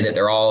to say that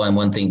they're all in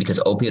one thing,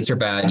 because opiates are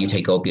bad, you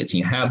take opiates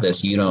and you have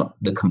this,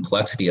 the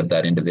complexity of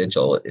that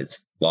individual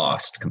is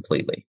lost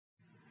completely.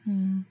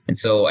 And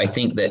so I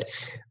think that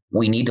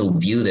we need to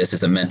view this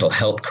as a mental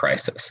health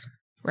crisis.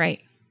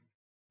 Right.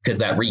 Because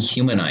that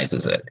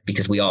rehumanizes it,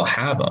 because we all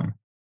have them.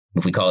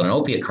 If we call it an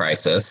opiate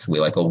crisis, we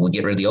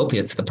get rid of the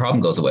opiates, the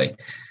problem goes away.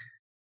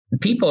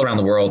 People around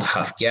the world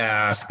huff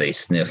gas, they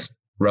sniff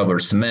rubber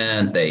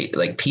cement,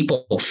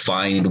 people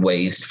find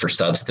ways for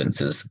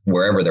substances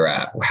wherever they're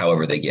at,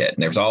 however they get.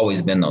 And there's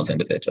always been those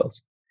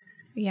individuals.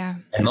 Yeah.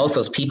 And most of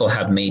those people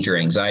have major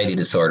anxiety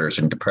disorders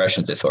and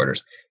depression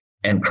disorders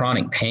and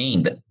chronic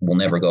pain that will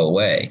never go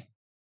away.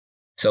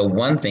 So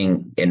one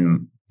thing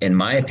in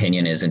my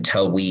opinion is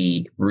until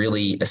we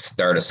really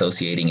start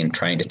associating and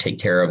trying to take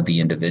care of the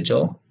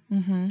individual,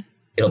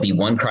 it'll be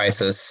one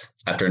crisis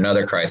after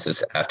another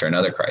crisis after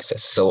another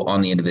crisis. So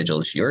on the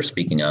individuals you're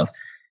speaking of,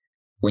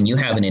 when you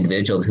have an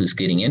individual who's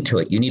getting into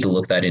it, you need to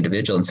look at that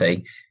individual and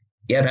say,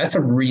 yeah, that's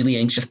a really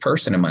anxious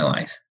person in my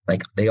life.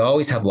 Like they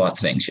always have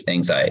lots of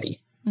anxiety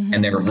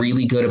and they're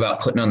really good about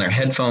putting on their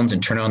headphones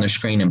and turning on their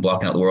screen and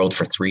blocking out the world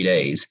for 3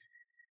 days.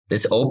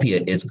 This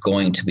opiate is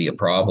going to be a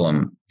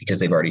problem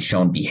because they've already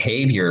shown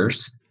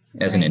behaviors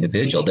as an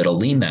individual that'll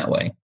lean that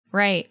way.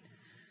 Right.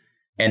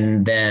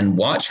 And then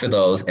watch for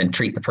those and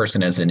treat the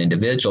person as an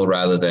individual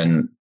rather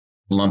than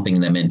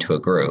lumping them into a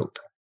group.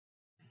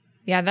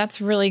 Yeah, that's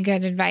really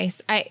good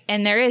advice.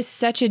 And there is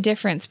such a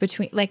difference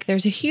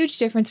there's a huge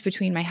difference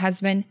between my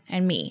husband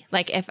and me.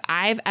 Like if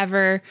I've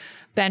ever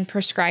been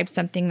prescribed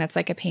something that's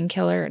like a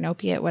painkiller, an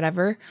opiate,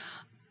 whatever,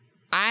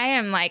 I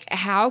am like,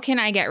 how can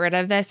I get rid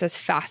of this as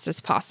fast as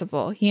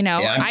possible?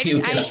 Yeah, I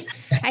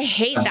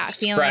hate that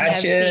feeling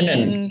of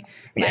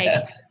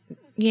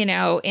being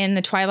in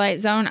the twilight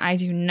zone. I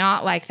do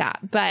not like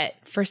that. But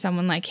for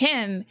someone like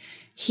him,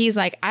 he's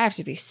like, I have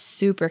to be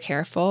super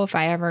careful if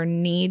I ever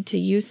need to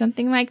use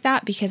something like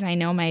that because I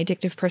know my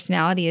addictive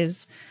personality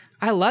is,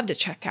 I love to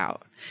check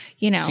out,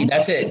 See,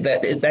 that's it.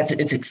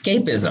 It's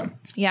escapism.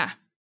 Yeah.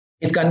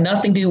 It's got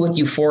nothing to do with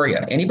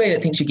euphoria. Anybody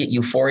that thinks you get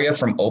euphoria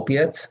from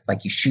opiates,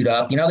 like you shoot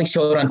up, they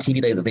show it on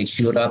TV, they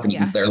shoot up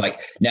and they're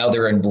like, now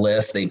they're in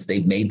bliss.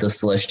 They've made the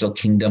celestial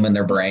kingdom in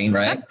their brain,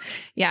 right?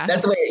 Yeah.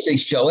 That's the way they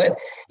show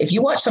it. If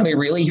you watch somebody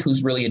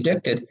who's really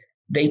addicted,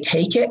 they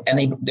take it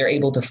and they're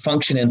able to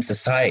function in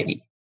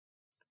society.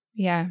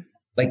 Yeah.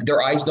 Like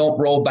their eyes don't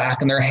roll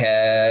back in their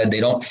head. They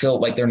don't feel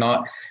like they're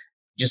not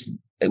just,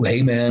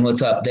 hey man,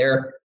 what's up?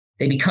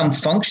 They become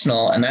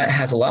functional. And that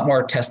has a lot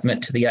more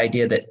testament to the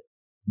idea that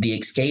the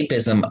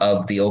escapism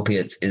of the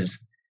opiates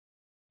is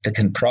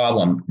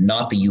problem,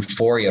 not the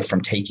euphoria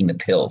from taking the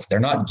pills. They're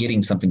not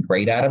getting something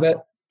great out of it.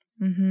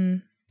 Mm-hmm.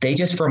 They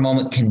just for a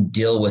moment can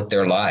deal with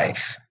their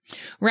life.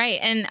 Right.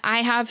 And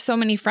I have so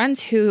many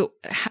friends who,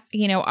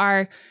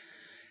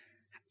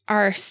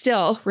 are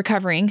still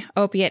recovering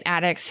opiate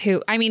addicts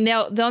who, I mean,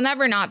 they'll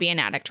never not be an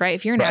addict, right?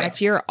 If you're an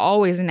addict, you're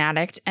always an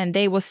addict. And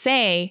they will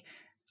say,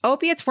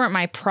 opiates weren't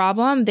my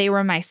problem. They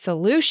were my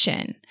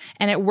solution.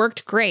 And it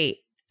worked great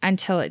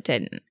until it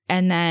didn't.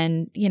 And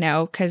then,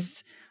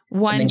 because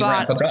one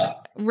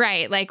bottle,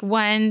 right? Like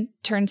one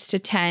turns to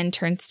 10,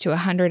 turns to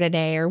 100 a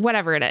day or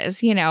whatever it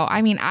is,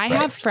 I mean, I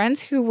have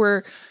friends who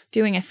were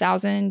doing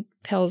 1,000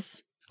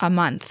 pills a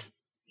month,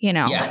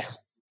 Yeah.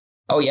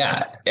 Oh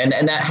yeah. And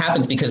that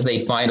happens because they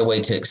find a way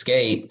to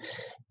escape,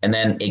 and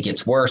then it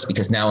gets worse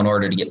because now in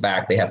order to get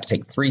back, they have to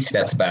take 3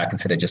 steps back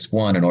instead of just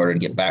one in order to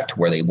get back to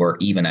where they were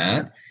even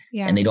at.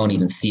 Yeah. And they don't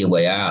even see a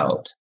way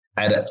out.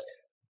 I had a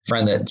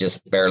friend that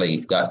just barely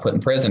got put in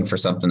prison for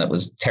something that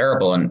was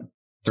terrible. And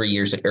 3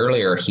 years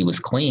earlier, he was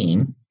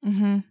clean.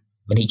 Mm-hmm.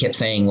 But he kept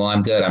saying, well,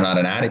 I'm good. I'm not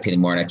an addict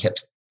anymore. And I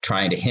kept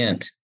trying to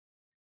hint.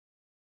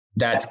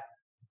 That's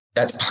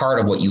part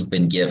of what you've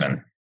been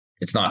given.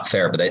 It's not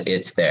fair, but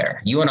it's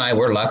there. You and I,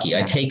 we're lucky. Yeah.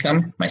 I take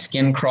them. My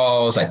skin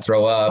crawls. I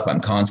throw up. I'm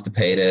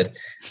constipated.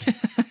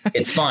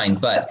 It's fine.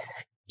 But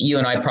you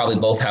and I probably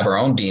both have our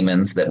own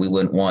demons that we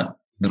wouldn't want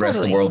the rest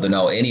of the world to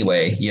know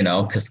anyway,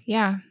 because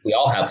we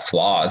all have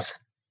flaws.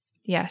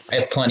 Yes. I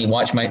have plenty.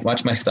 Watch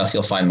my stuff.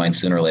 You'll find mine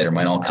sooner or later.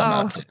 Mine all come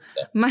out too.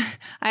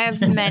 I have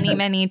many,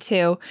 many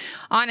too.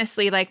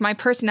 Honestly, like my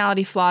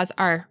personality flaws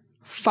are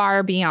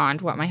far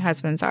beyond what my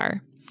husband's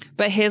are.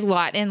 But his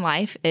lot in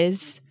life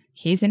is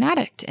he's an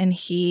addict. And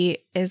he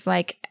is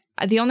like,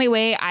 the only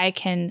way I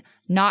can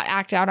not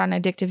act out on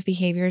addictive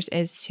behaviors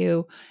is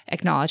to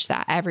acknowledge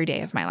that every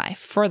day of my life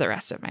for the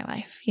rest of my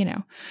life,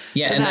 Yeah.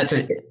 So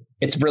and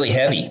it's really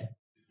heavy.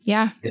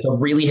 Yeah. It's a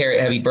really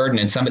heavy burden.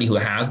 And somebody who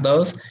has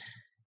those,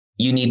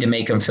 you need to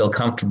make them feel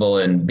comfortable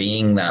in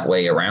being that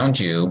way around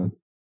you.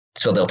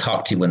 So they'll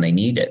talk to you when they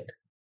need it.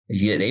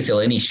 If they feel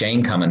any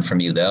shame coming from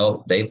you,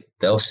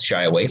 they'll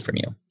shy away from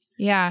you.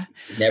 Yeah.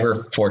 Never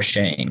force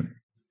shame.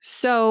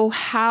 So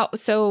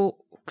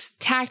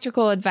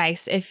tactical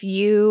advice, if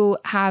you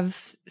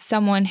have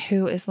someone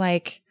who is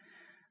like,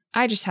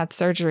 I just had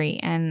surgery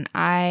and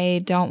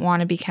I don't want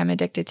to become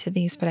addicted to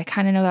these, but I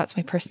kind of know that's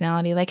my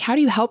personality. Like, how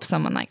do you help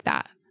someone like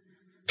that?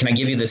 Can I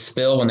give you the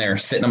spill when they're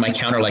sitting on my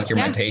counter like you're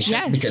my patient?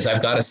 Yes. Because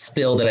I've got a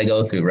spill that I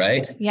go through,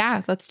 right?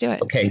 Yeah, let's do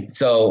it. Okay,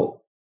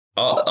 so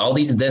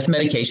this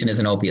medication is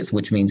an opiate,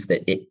 which means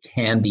that it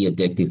can be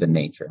addictive in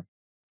nature.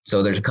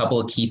 So there's a couple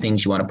of key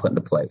things you want to put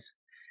into place.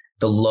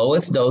 The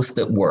lowest dose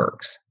that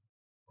works,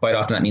 quite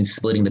often that means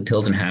splitting the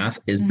pills in half,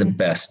 is the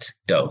best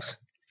dose.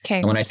 Okay.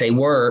 And when I say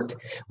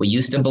work, we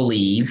used to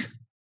believe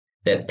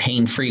that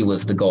pain-free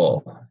was the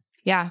goal.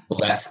 Yeah. Well,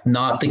 that's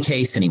not the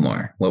case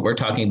anymore. What we're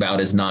talking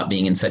about is not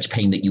being in such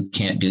pain that you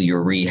can't do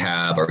your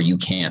rehab or you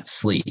can't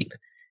sleep.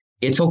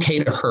 It's okay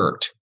to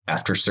hurt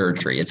after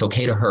surgery. It's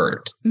okay to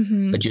hurt,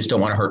 but just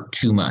don't want to hurt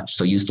too much.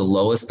 So use the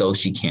lowest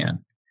dose you can.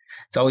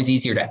 It's always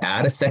easier to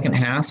add a second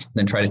half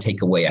than try to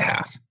take away a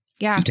half.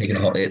 Yeah.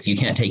 You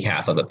can't take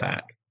half of it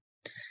back.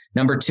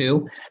 Number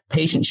 2,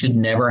 patients should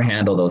never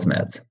handle those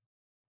meds.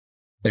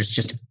 There's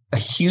just a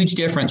huge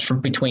difference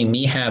between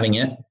me having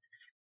it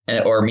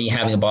or me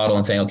having a bottle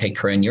and saying, okay,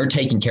 Corinne, you're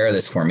taking care of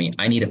this for me.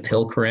 I need a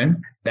pill,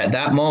 Corinne. At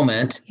that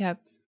moment,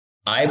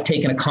 I've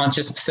taken a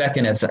conscious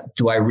second of,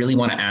 do I really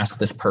want to ask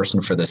this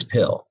person for this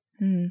pill?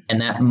 And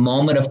that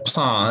moment of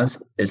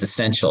pause is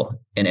essential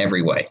in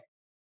every way.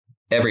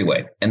 Every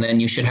way. And then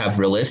you should have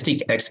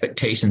realistic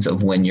expectations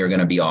of when you're going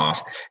to be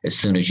off as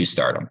soon as you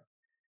start them.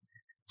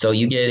 So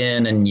you get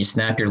in and you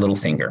snap your little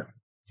finger.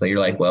 So you're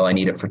like, well, I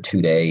need it for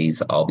 2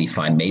 days. I'll be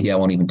fine. Maybe I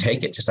won't even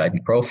take it, just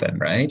ibuprofen,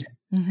 right?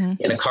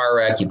 In a car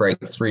wreck, you break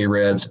 3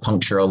 ribs,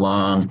 puncture a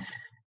lung,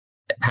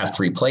 have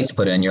 3 plates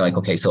put in. You're like,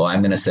 okay, so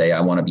I'm going to say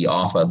I want to be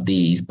off of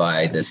these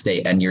by this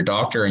date. And your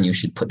doctor, and you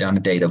should put down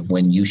a date of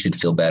when you should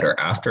feel better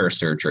after a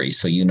surgery.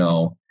 So you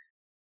know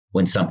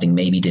when something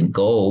maybe didn't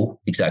go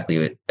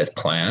exactly as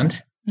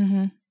planned.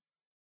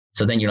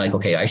 So then you're like,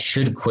 okay, I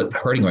should quit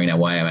hurting right now.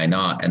 Why am I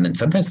not? And then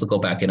sometimes they'll go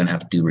back in and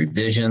have to do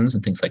revisions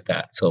and things like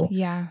that. So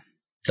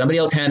somebody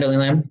else handling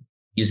them,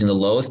 using the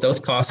lowest dose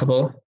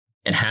possible,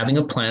 and having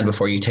a plan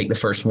before you take the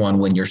first one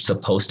when you're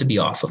supposed to be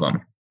off of them.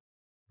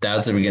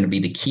 Those are going to be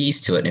the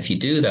keys to it. And if you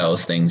do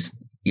those things,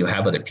 you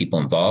have other people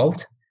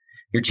involved.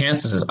 Your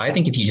chances is, I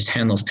think if you just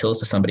hand those pills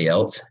to somebody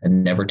else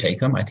and never take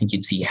them, I think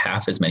you'd see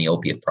half as many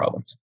opiate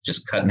problems,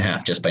 just cut in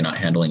half just by not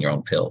handling your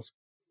own pills.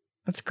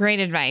 That's great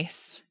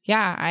advice.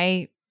 Yeah,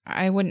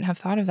 I wouldn't have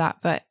thought of that,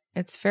 but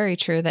it's very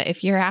true that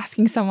if you're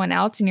asking someone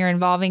else and you're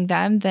involving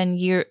them, then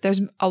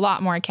there's a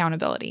lot more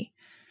accountability.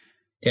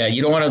 Yeah,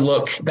 you don't want to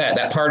look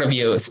that part of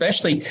you,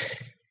 especially.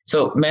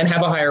 So men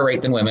have a higher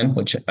rate than women,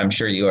 which I'm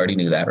sure you already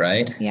knew that,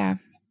 right? Yeah.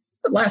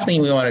 The last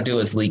thing we want to do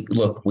is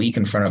look weak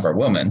in front of our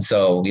woman.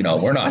 So,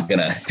 we're not going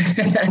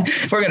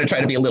to, we're going to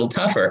try to be a little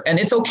tougher. And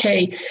it's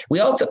okay.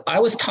 I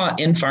was taught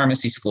in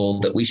pharmacy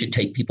school that we should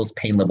take people's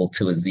pain level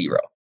to a 0.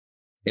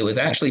 It was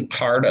actually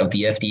part of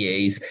the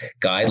FDA's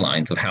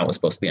guidelines of how it was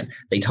supposed to be.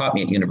 They taught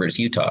me at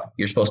University of Utah,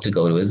 you're supposed to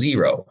go to a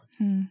 0.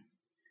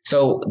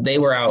 So they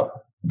were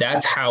out.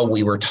 That's how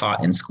we were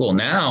taught in school.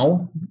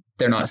 Now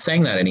they're not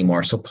saying that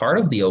anymore. So part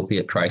of the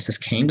opiate crisis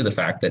came to the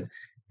fact that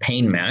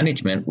pain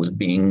management was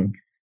being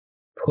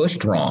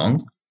pushed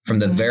wrong from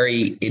the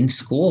very in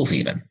schools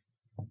even.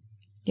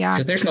 Yeah.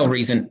 Because there's no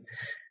reason.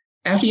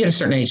 After you get a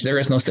certain age, there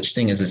is no such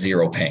thing as a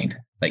 0 pain.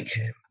 Like,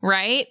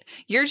 right?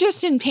 You're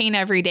just in pain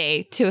every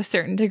day to a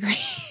certain degree.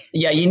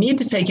 Yeah, you need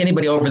to take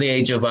anybody over the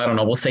age of, I don't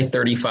know, we'll say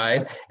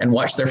 35 and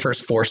watch their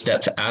first 4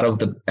 steps out of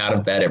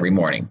bed every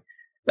morning.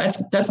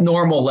 That's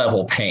normal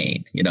level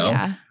pain, you know?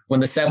 Yeah. When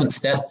the 7th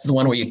step is the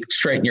one where you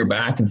straighten your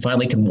back and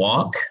finally can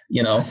walk,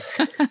 you know?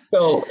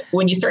 So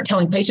when you start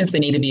telling patients they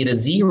need to be at a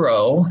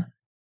 0,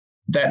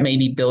 that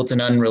maybe builds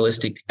an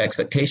unrealistic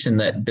expectation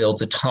that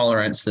builds a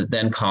tolerance that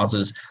then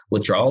causes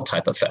withdrawal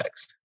type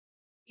effects.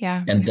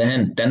 Yeah. And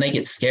then they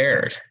get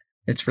scared.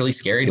 It's really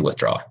scary to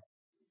withdraw.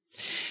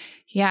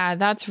 Yeah,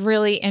 that's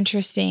really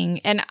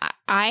interesting. And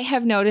I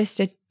have noticed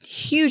a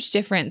huge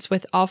difference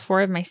with all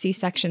 4 of my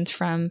C-sections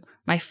from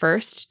my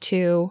first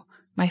to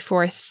my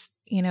 4th,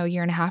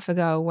 year and a half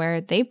ago,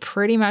 where they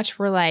pretty much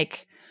were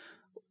like,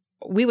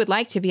 we would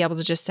like to be able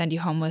to just send you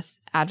home with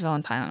Advil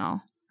and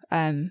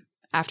Tylenol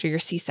after your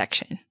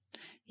C-section.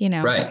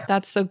 Right.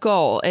 That's the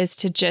goal, is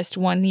to just,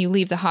 when you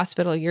leave the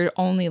hospital, you're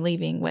only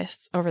leaving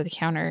with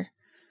over-the-counter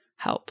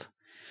help,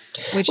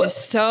 which is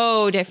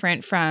so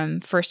different from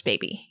first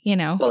baby,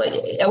 Well,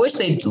 I wish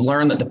they'd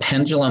learn that the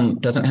pendulum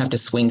doesn't have to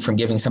swing from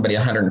giving somebody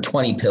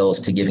 120 pills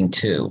to giving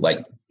 2.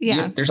 Like,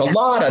 there's a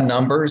lot of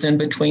numbers in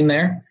between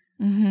there.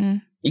 Mm-hmm.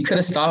 You could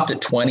have stopped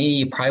at 20.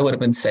 You probably would have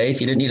been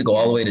safe. You didn't need to go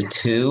all the way to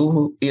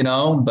 2,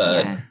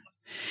 but.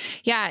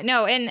 Yeah,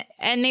 no.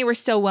 And they were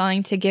still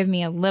willing to give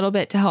me a little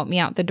bit to help me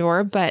out the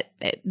door. But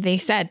they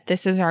said,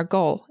 this is our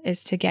goal,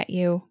 is to get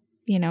you,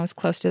 as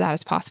close to that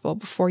as possible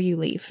before you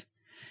leave.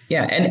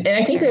 Yeah. And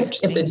I think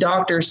if the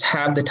doctors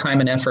have the time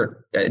and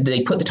effort,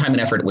 they put the time and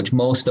effort, which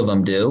most of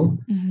them do,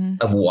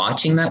 of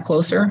watching that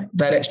closer,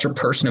 that extra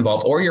person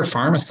involved, or your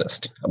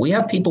pharmacist. We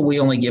have people we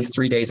only give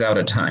 3 days out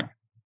at a time,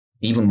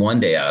 even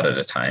 1 day out at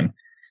a time,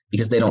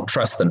 because they don't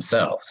trust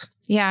themselves.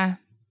 Yeah.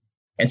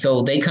 And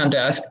so they come to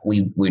us.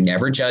 We're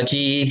never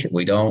judgy.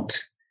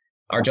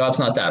 Our job's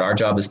not that. Our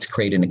job is to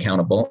create an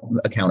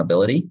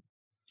accountability.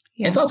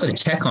 Yeah. It's also to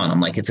check on them.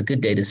 Like, it's a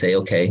good day to say,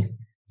 okay,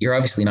 you're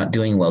obviously not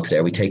doing well today.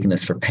 Are we taking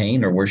this for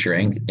pain, or where's your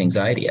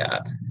anxiety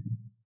at?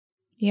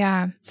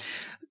 Yeah.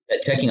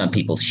 Checking on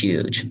people's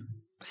huge.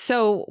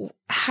 So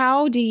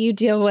how do you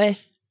deal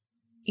with,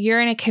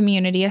 you're in a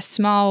community, a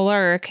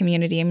smaller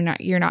community. I mean,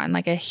 you're not in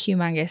like a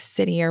humongous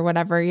city or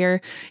whatever.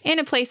 You're in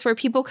a place where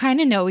people kind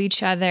of know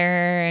each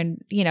other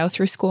and,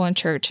 through school and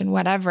church and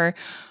whatever.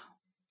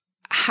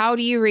 How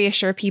do you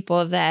reassure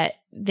people that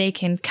they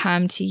can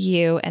come to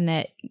you and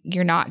that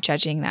you're not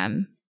judging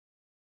them?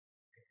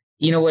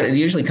 What it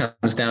usually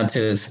comes down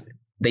to is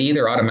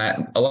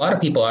a lot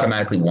of people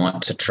automatically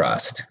want to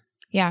trust.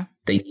 Yeah.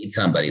 They need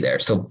somebody there.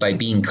 So by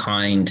being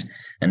kind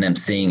and them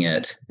seeing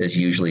it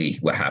is usually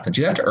what happens.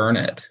 You have to earn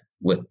it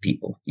with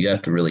people. You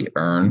have to really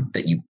earn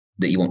that you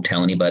won't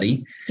tell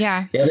anybody.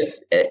 Yeah.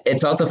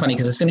 It's also funny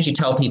because as soon as you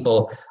tell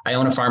people, I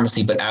own a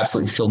pharmacy, but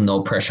absolutely feel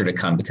no pressure to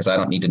come because I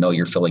don't need to know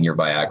you're filling your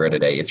Viagra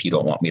today if you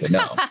don't want me to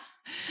know.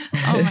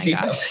 Oh my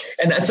gosh.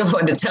 And that's the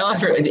one to tell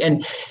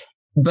everyone.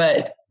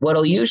 But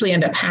what'll usually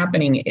end up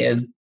happening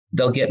is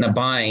they'll get in a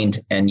bind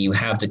and you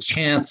have the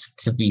chance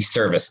to be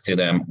service to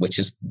them, which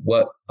is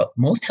what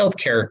most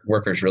healthcare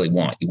workers really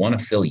want. You want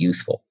to feel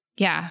useful.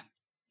 Yeah.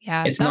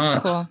 Yeah. It's that's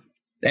not cool.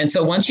 And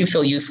so once you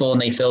feel useful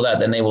and they feel that,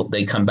 then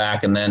they come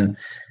back and then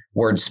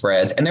word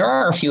spreads. And there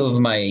are a few of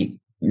my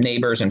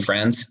neighbors and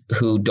friends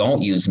who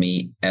don't use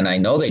me, and I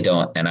know they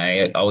don't. And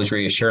I always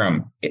reassure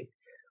them,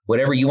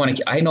 whatever you want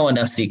to, I know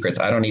enough secrets.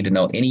 I don't need to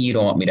know any you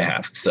don't want me to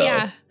have. So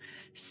yeah,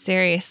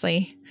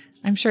 seriously.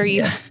 I'm sure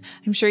you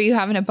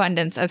have an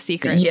abundance of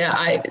secrets.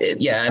 Yeah.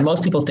 And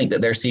most people think that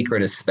their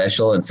secret is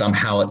special and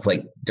somehow it's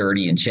like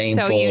dirty and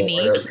shameful. So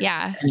unique.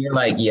 Yeah. And you're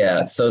like,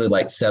 yeah, so do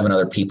like 7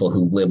 other people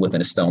who live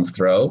within a stone's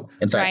throw.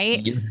 In fact,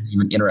 it's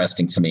even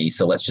interesting to me.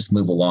 So let's just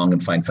move along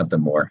and find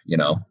something more,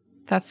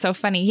 That's so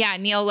funny. Yeah.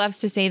 Neil loves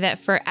to say that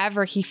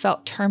forever he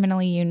felt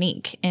terminally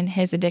unique in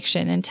his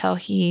addiction until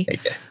he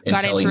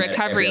got into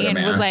recovery and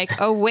was like,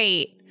 oh,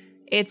 wait,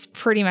 it's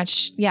pretty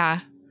much,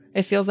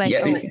 it feels like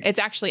it's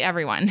actually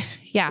everyone.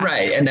 Yeah.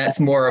 Right. And that's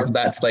part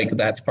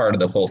of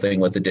the whole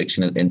thing with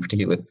addiction, in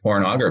particular with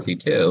pornography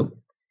too,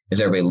 is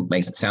everybody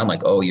makes it sound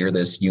like, oh, you're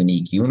this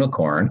unique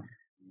unicorn.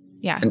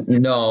 Yeah. And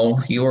no,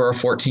 you were a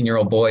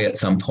 14-year-old boy at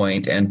some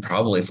point and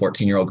probably a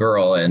 14-year-old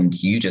girl, and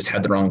you just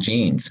had the wrong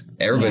genes.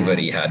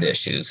 Everybody had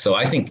issues. So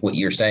I think what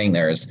you're saying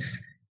there is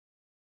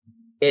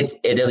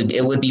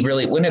it would be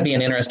really, wouldn't it be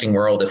an interesting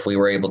world if we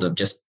were able to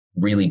just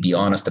really be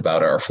honest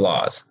about our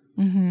flaws?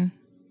 Mm-hmm.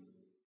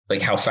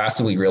 Like how fast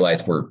do we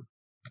realize we're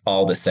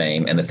all the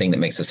same, and the thing that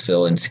makes us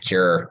feel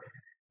insecure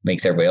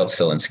makes everybody else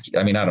feel insecure.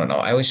 I mean, I don't know.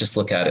 I always just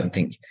look at it and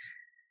think,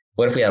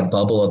 What if we had a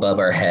bubble above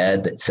our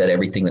head that said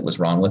everything that was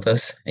wrong with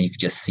us and you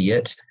could just see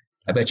it?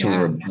 I bet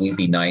you we'd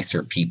be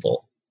nicer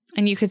people.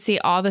 And you could see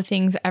all the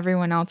things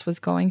everyone else was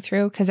going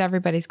through, because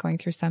everybody's going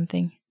through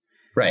something.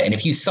 Right. And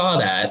if you saw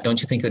that, don't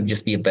you think it would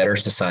just be a better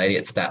society?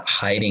 It's that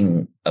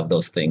hiding of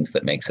those things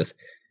that makes us.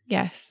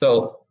 Yes.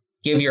 So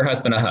give your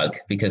husband a hug,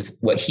 because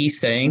what he's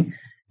saying,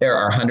 there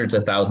are hundreds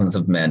of thousands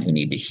of men who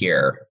need to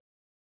hear.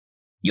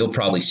 You'll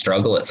probably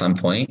struggle at some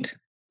point,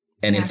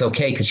 and it's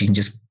okay, because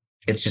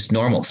it's just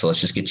normal. So let's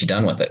just get you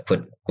done with it.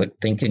 Quit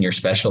thinking you're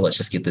special. Let's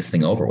just get this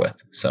thing over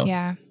with. So,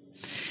 yeah.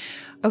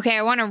 Okay.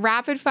 I want to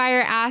rapid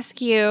fire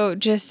ask you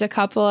just a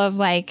couple of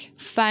like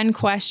fun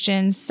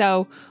questions.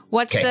 So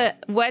what's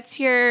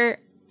your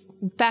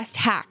best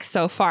hack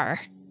so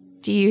far?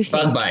 Do you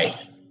think? Bug bite.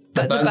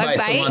 The bug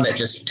bite's the one that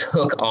just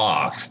took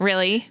off.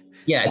 Really?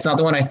 Yeah, it's not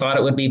the one I thought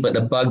it would be, but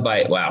the bug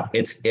bite, wow,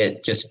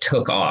 it just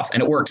took off,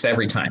 and it works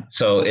every time.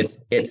 So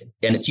it's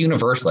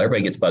universal.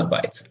 Everybody gets bug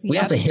bites. We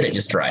have to hit it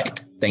just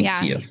right. Thanks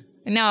to you.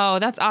 No,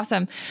 that's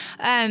awesome.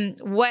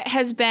 What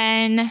has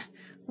been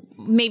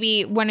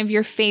maybe one of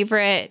your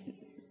favorite,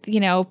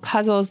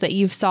 puzzles that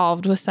you've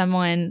solved with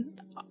someone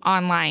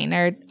online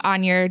or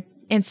on your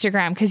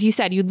Instagram? Because you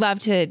said you'd love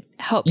to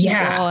help people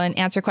and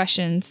answer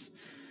questions.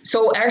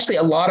 So actually,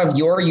 a lot of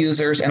your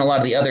users and a lot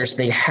of the others,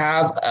 they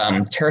have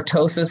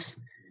keratosis.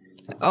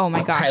 Oh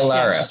my gosh.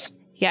 Pilaris.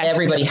 Yes.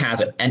 Everybody has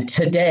it. And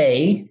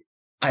today,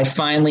 I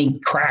finally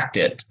cracked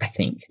it, I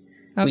think.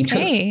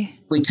 Okay.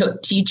 We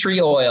took tea tree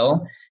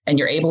oil, and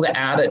you're able to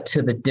add it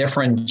to the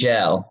different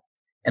gel.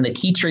 And the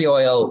tea tree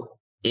oil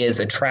is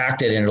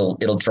attracted, and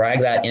it'll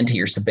drag that into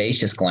your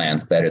sebaceous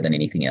glands better than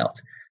anything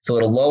else. So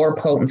it'll lower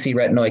potency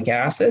retinoic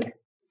acid.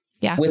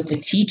 Yeah. With the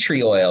tea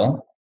tree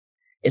oil,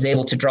 is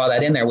able to draw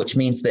that in there, which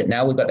means that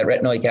now we've got the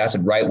retinoic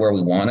acid right where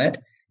we want it.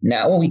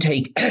 Now, when we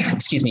take,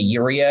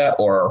 urea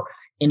or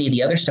any of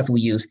the other stuff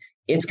we use,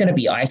 it's going to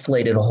be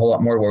isolated a whole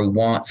lot more where we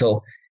want.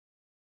 So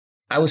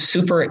I was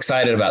super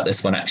excited about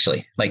this one,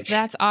 actually.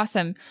 That's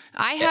awesome.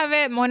 I have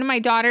it. One of my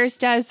daughters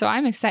does, so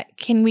I'm excited.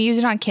 Can we use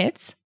it on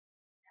kids?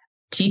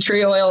 Tea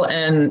tree oil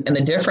and the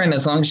different,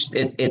 as long as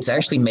it's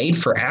actually made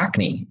for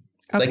acne.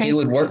 Okay. It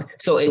would work.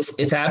 So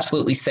it's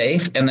absolutely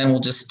safe. And then we'll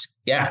just,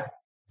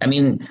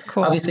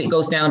 cool. Obviously it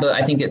goes down to,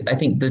 I think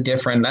the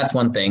different, that's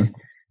one thing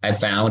I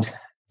found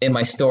in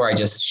my store. I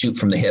just shoot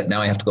from the hip.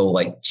 Now I have to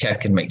go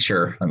check and make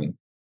sure.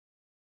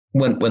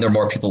 When there are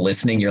more people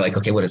listening, you're like,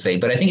 okay, what to say?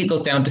 But I think it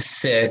goes down to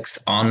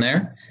 6 on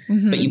there,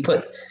 but you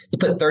put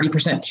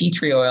 30% tea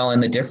tree oil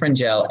in the different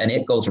gel, and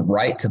it goes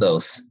right to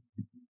those.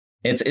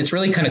 It's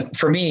really kind of,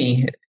 for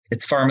me,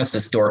 it's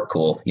Pharmacist dork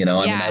cool.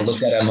 I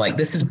looked at it, I'm like,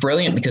 this is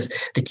brilliant, because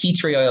the tea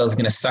tree oil is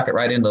going to suck it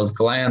right into those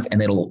glands,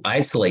 and it'll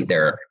isolate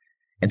there.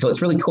 And so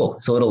it's really cool.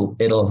 So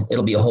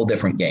it'll be a whole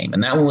different game.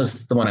 And that one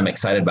was the one I'm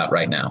excited about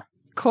right now.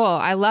 Cool.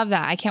 I love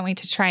that. I can't wait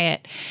to try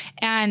it.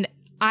 And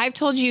I've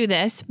told you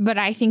this, but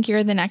I think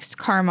you're the next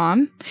car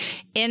mom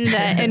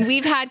and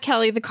we've had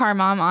Kelly, the car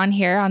mom, on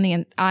here on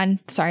the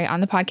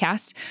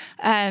podcast.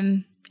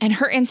 And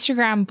her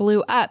Instagram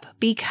blew up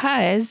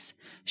because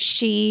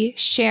she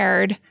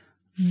shared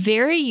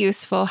very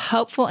useful,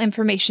 helpful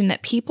information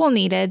that people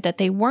needed that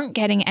they weren't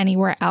getting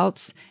anywhere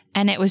else.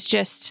 And it was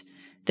just,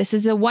 this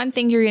is the one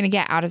thing you're going to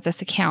get out of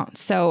this account.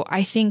 So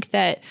I think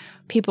that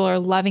people are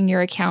loving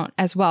your account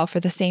as well for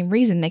the same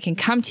reason. They can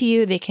come to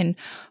you. They can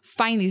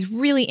find these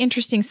really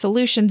interesting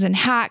solutions and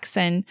hacks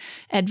and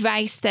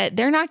advice that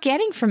they're not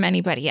getting from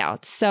anybody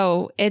else.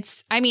 So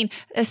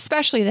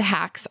especially the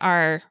hacks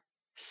are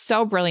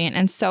so brilliant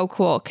and so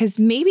cool, because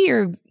maybe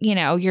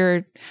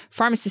your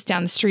pharmacist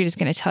down the street is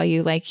going to tell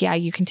you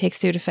you can take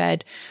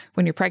Sudafed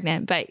when you're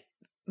pregnant, but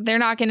they're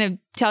not going to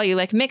tell you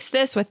mix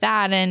this with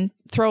that and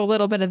throw a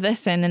little bit of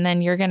this in, and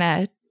then you're going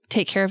to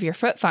take care of your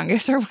foot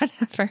fungus or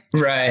whatever.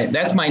 Right.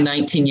 That's my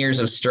 19 years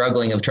of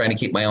struggling of trying to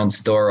keep my own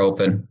store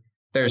open.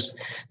 There's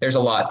a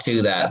lot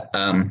to that.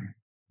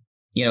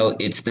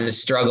 It's the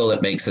struggle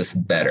that makes us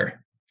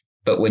better.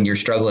 But when you're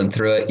struggling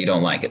through it, you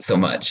don't like it so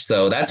much.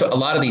 So that's what a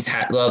lot of these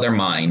they're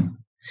mine.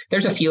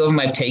 There's a few of them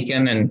I've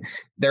taken, and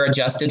they're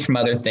adjusted from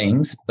other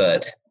things,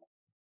 but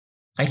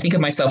I think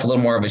of myself a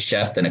little more of a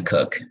chef than a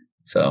cook.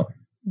 So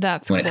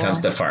that's when cool. It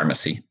comes to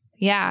pharmacy.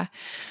 Yeah.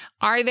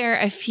 Are there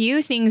a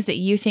few things that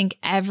you think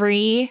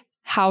every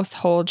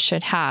household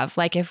should have?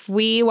 If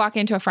we walk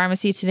into a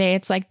pharmacy today,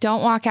 it's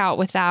don't walk out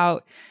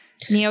without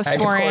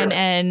Neosporin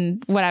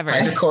and whatever.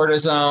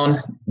 Hydrocortisone,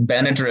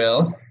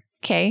 Benadryl.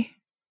 Okay.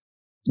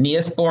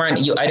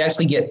 Neosporin, I'd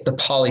actually get the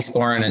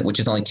polysporin, which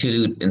is only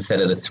 2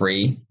 instead of the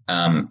 3.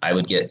 I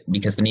would get,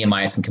 because the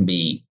neomycin can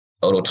be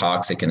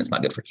ototoxic and it's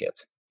not good for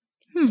kids.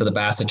 So the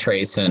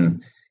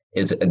bacitracin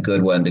is a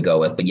good one to go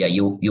with. But yeah,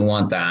 you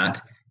want that.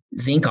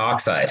 Zinc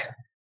oxide.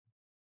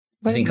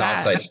 Zinc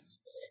oxide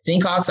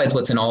is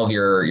what's in all of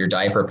your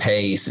diaper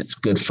paste. It's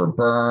good for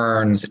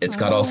burns. It's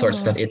got all sorts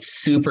of stuff. It's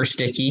super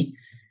sticky.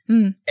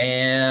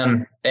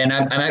 And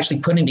I'm actually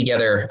putting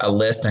together a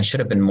list. I should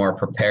have been more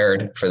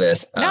prepared for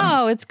this.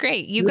 No, it's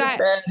great. You got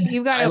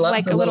a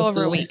little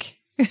over a week.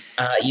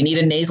 You need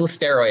a nasal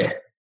steroid.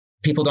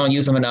 People don't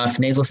use them enough.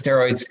 Nasal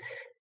steroids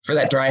for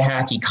that dry,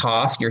 hacky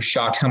cough, you're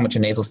shocked how much a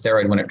nasal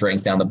steroid, when it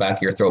drains down the back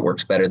of your throat,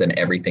 works better than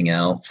everything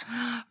else.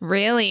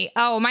 Really?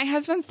 Oh, my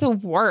husband's the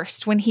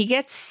worst. When he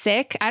gets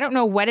sick, I don't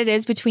know what it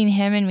is between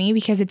him and me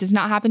because it does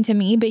not happen to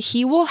me, but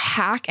he will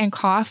hack and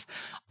cough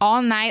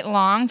all night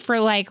long for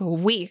like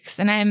weeks.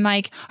 And I'm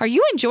like, are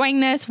you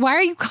enjoying this? Why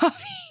are you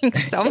coughing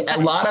so much? A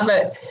lot of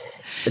it,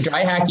 the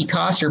dry, hacky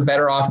coughs, you're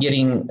better off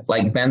getting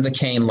like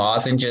benzocaine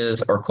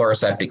lozenges or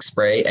chloroseptic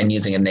spray and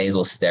using a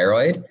nasal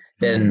steroid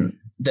than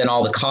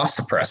all the cough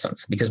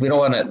suppressants, because we don't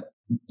want to,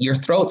 your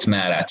throat's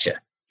mad at you.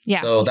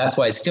 Yeah. So that's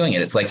why it's doing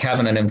it. It's like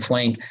having an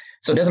inflamed,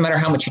 so it doesn't matter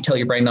how much you tell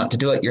your brain not to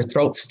do it, your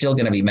throat's still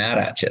going to be mad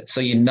at you.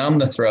 So you numb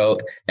the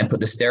throat and put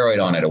the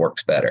steroid on it, it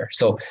works better.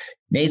 So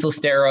nasal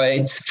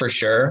steroids for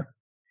sure.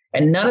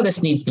 And none of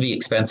this needs to be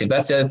expensive.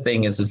 That's the other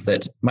thing is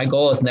that my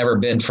goal has never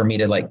been for me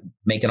to like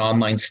make an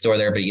online store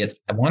there, but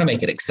I want to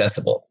make it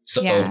accessible.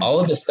 So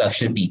all of this stuff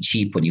should be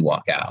cheap when you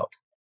walk out.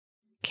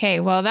 Okay.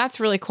 Well, that's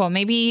really cool.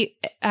 Maybe,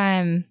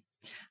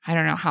 I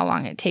don't know how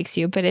long it takes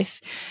you, but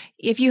if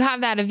you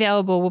have that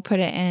available, we'll put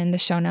it in the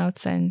show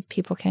notes and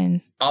people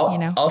can,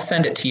 I'll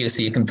send it to you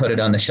so you can put it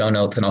on the show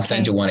notes, and I'll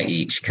send you one of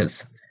each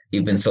because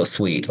you've been so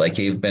sweet. Like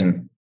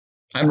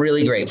I'm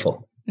really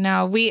grateful.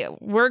 No,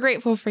 we're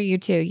grateful for you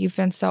too. You've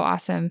been so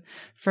awesome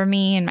for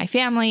me and my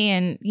family.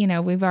 And,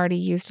 we've already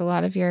used a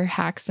lot of your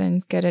hacks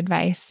and good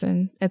advice,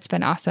 and it's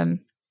been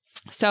awesome.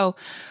 So,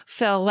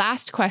 Phil,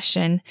 last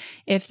question.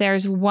 If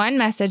there's one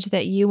message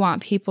that you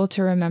want people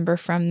to remember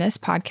from this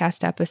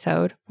podcast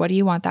episode, what do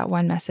you want that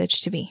one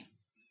message to be?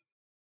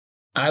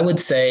 I would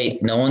say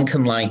no one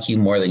can like you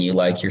more than you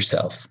like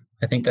yourself.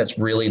 I think that's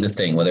really the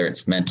thing, whether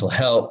it's mental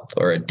health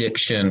or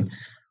addiction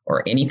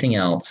or anything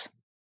else.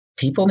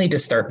 People need to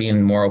start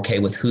being more okay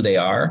with who they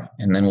are,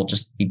 and then we'll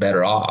just be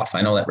better off.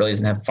 I know that really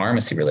doesn't have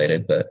pharmacy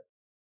related, but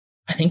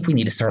I think we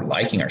need to start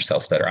liking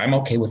ourselves better. I'm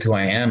okay with who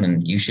I am,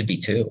 and you should be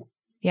too.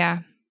 Yeah,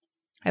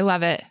 I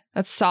love it.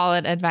 That's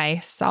solid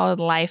advice, solid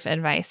life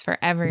advice for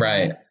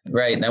everyone.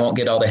 Right. And I won't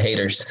get all the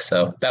haters.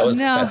 So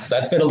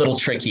that's been a little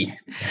tricky.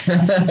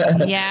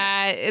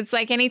 Yeah. It's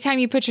like anytime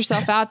you put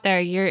yourself out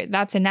there,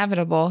 that's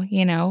inevitable,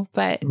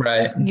 but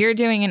you're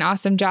doing an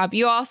awesome job.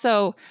 You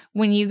also,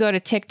 when you go to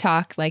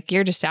TikTok, like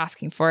you're just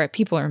asking for it.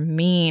 People are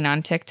mean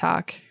on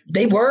TikTok.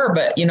 They were,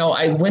 but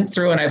I went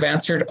through and I've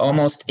answered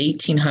almost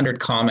 1,800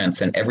 comments.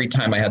 And every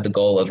time I had the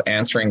goal of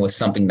answering with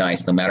something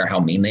nice, no matter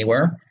how mean they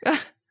were.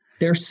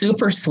 They're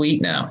super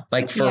sweet now,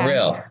 like for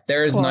real.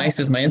 They're as nice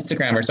as my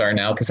Instagrammers are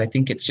now, because I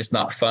think it's just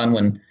not fun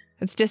when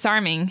it's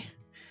disarming.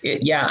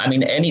 And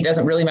it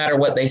doesn't really matter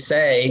what they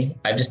say.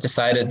 I've just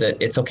decided that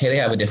it's okay to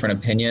have a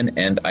different opinion,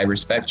 and I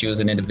respect you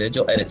as an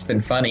individual. And it's been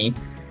funny.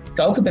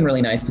 It's also been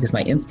really nice because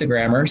my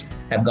Instagrammers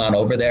have gone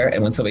over there,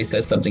 and when somebody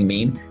says something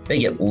mean, they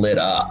get lit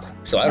up.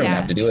 So I don't even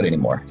have to do it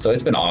anymore. So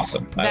it's been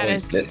awesome.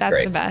 That's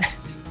great. The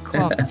best.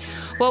 Cool.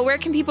 Well, where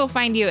can people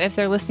find you if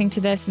they're listening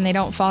to this and they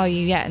don't follow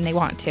you yet and they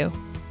want to?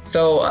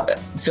 So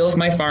Phil's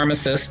My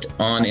Pharmacist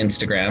on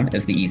Instagram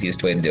is the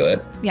easiest way to do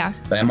it. Yeah.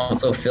 But I'm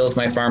also Phil's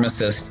My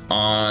Pharmacist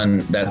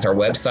that's our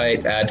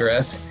website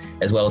address,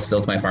 as well as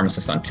Phil's My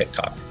Pharmacist on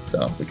TikTok.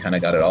 So we kind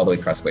of got it all the way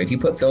across the way. If you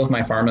put Phil's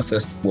My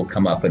Pharmacist, we'll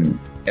come up in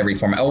every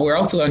format. Oh, we're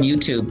also on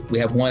YouTube. We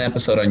have one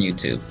episode on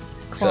YouTube.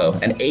 Cool. So,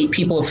 and 8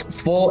 people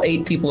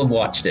have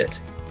watched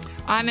it.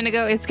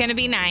 It's going to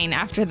be 9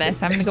 after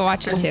this. I'm going to go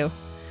watch it too.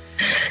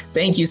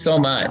 Thank you so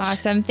much.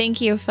 Awesome.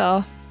 Thank you,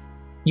 Phil.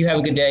 You have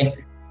a good day.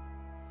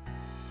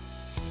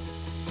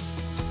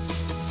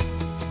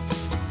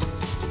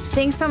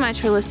 Thanks so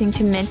much for listening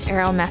to Mint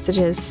Arrow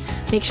Messages.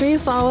 Make sure you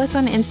follow us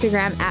on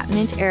Instagram at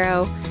Mint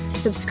Arrow,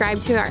 subscribe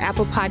to our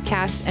Apple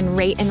Podcasts, and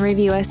rate and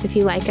review us if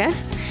you like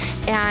us.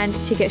 And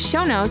to get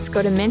show notes,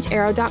 go to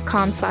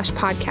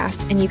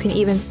mintarrow.com/podcast, and you can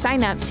even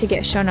sign up to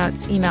get show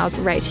notes emailed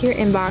right to your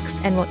inbox,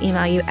 and we'll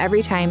email you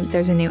every time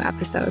there's a new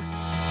episode.